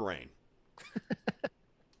Super Brain.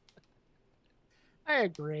 I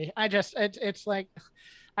agree. It's like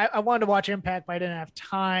I wanted to watch Impact, but I didn't have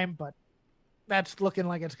time. But that's looking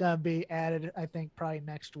like it's going to be added, I think, probably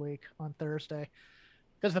next week on Thursday,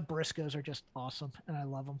 because the Briscoes are just awesome, and I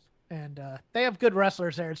love them. And they have good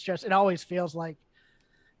wrestlers there. It's just, it always feels like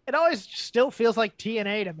it always still feels like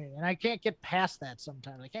TNA to me, and I can't get past that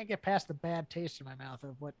sometimes. I can't get past the bad taste in my mouth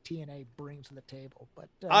of what TNA brings to the table. But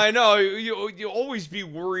I know you always be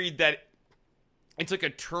worried that it's like a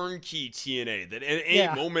turnkey TNA, that at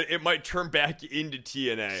any moment it might turn back into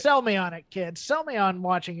TNA. Sell me on it, kids. Sell me on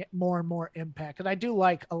watching it more and more Impact, because I do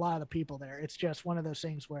like a lot of the people there. It's just one of those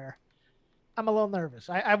things where I'm a little nervous.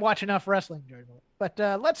 I watch enough wrestling during it. But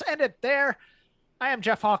let's end it there. I am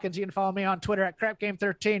Jeff Hawkins. You can follow me on Twitter at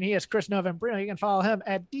CrapGame13. He is Chris Novembrino. You can follow him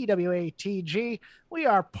at DWATG. We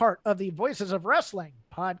are part of the Voices of Wrestling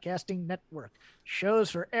podcasting network.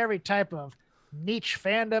 Shows for every type of niche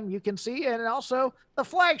fandom you can see, and also the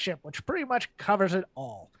flagship, which pretty much covers it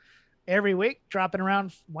all. Every week, dropping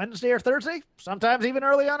around Wednesday or Thursday, sometimes even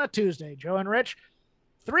early on a Tuesday. Joe and Rich,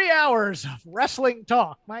 3 hours of wrestling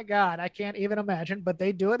talk. My God, I can't even imagine, but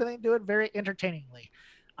they do it, and they do it very entertainingly.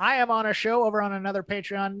 I am on a show over on another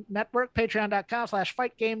Patreon network,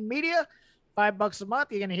 patreon.com/fightgamemedia. $5 a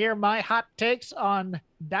month. You can hear my hot takes on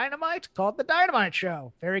Dynamite, called The Dynamite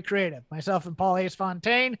Show. Very creative. Myself and Paul Ace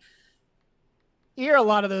Fontaine. You hear a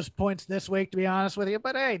lot of those points this week, to be honest with you,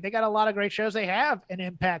 but hey, they got a lot of great shows. They have an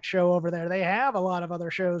Impact show over there. They have a lot of other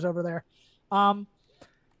shows over there.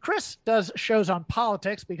 Chris does shows on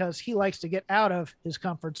politics because he likes to get out of his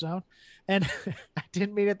comfort zone. And I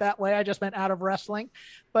didn't mean it that way. I just meant out of wrestling.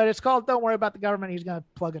 But it's called Don't Worry About the Government. He's going to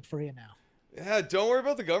plug it for you now. Yeah, Don't Worry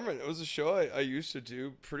About the Government. It was a show I used to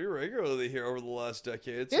do pretty regularly here over the last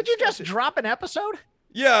decade. Did you just drop an episode?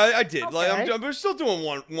 Yeah, I did. Okay. Like I'm still doing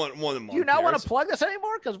one a month. Do you not want to plug this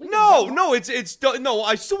anymore? Because no, it's no.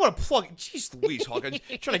 I still want to plug. Jeez Louise, Hawkins,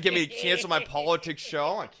 trying to get me to cancel my politics show.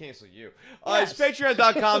 I want to cancel you. Yes. It's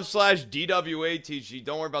patreon.com/DWATG.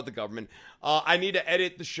 Don't worry about the government. I need to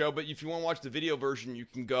edit the show, but if you want to watch the video version, you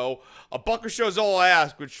can go. $1 a show is all I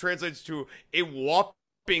ask, which translates to a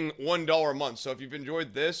whopping $1 a month. So if you've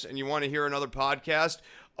enjoyed this and you want to hear another podcast,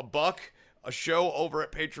 $1 a show over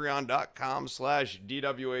at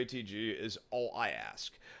patreon.com/DWATG is all I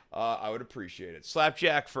ask. I would appreciate it.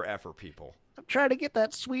 Slapjack for effort, people. I'm trying to get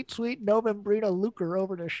that sweet, sweet Novembrino Lucre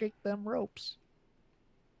over to shake them ropes.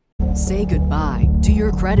 Say goodbye to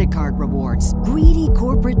your credit card rewards. Greedy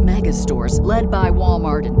corporate mega stores, led by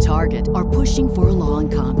Walmart and Target, are pushing for a law in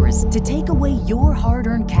Congress to take away your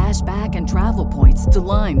hard-earned cash back and travel points to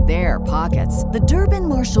line their pockets. The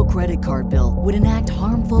Durbin-Marshall credit card bill would enact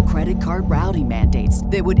harmful credit card routing mandates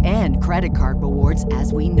that would end credit card rewards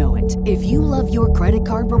as we know it. If you love your credit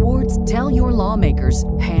card rewards, tell your lawmakers,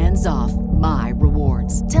 hands off my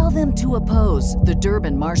rewards. Tell them to oppose the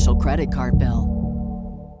Durbin-Marshall credit card bill.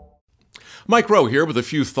 Mike Rowe here with a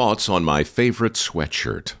few thoughts on my favorite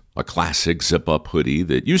sweatshirt, a classic zip-up hoodie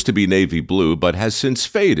that used to be navy blue but has since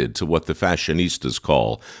faded to what the fashionistas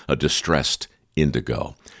call a distressed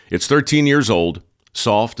indigo. It's 13 years old,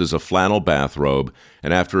 soft as a flannel bathrobe,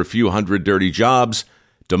 and after a few hundred dirty jobs,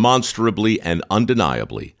 demonstrably and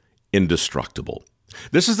undeniably indestructible.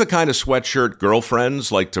 This is the kind of sweatshirt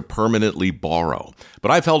girlfriends like to permanently borrow, but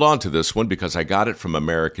I've held on to this one because I got it from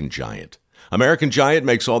American Giant. American Giant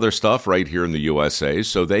makes all their stuff right here in the USA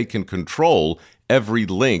so they can control every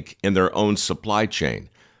link in their own supply chain.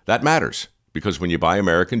 That matters because when you buy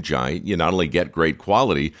American Giant, you not only get great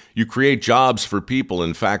quality, you create jobs for people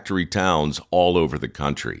in factory towns all over the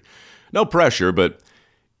country. No pressure, but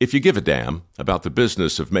if you give a damn about the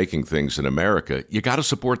business of making things in America, you got to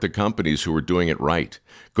support the companies who are doing it right.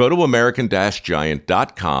 Go to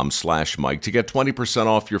American-Giant.com/Mike to get 20%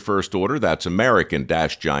 off your first order. That's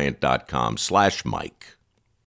American-Giant.com/Mike.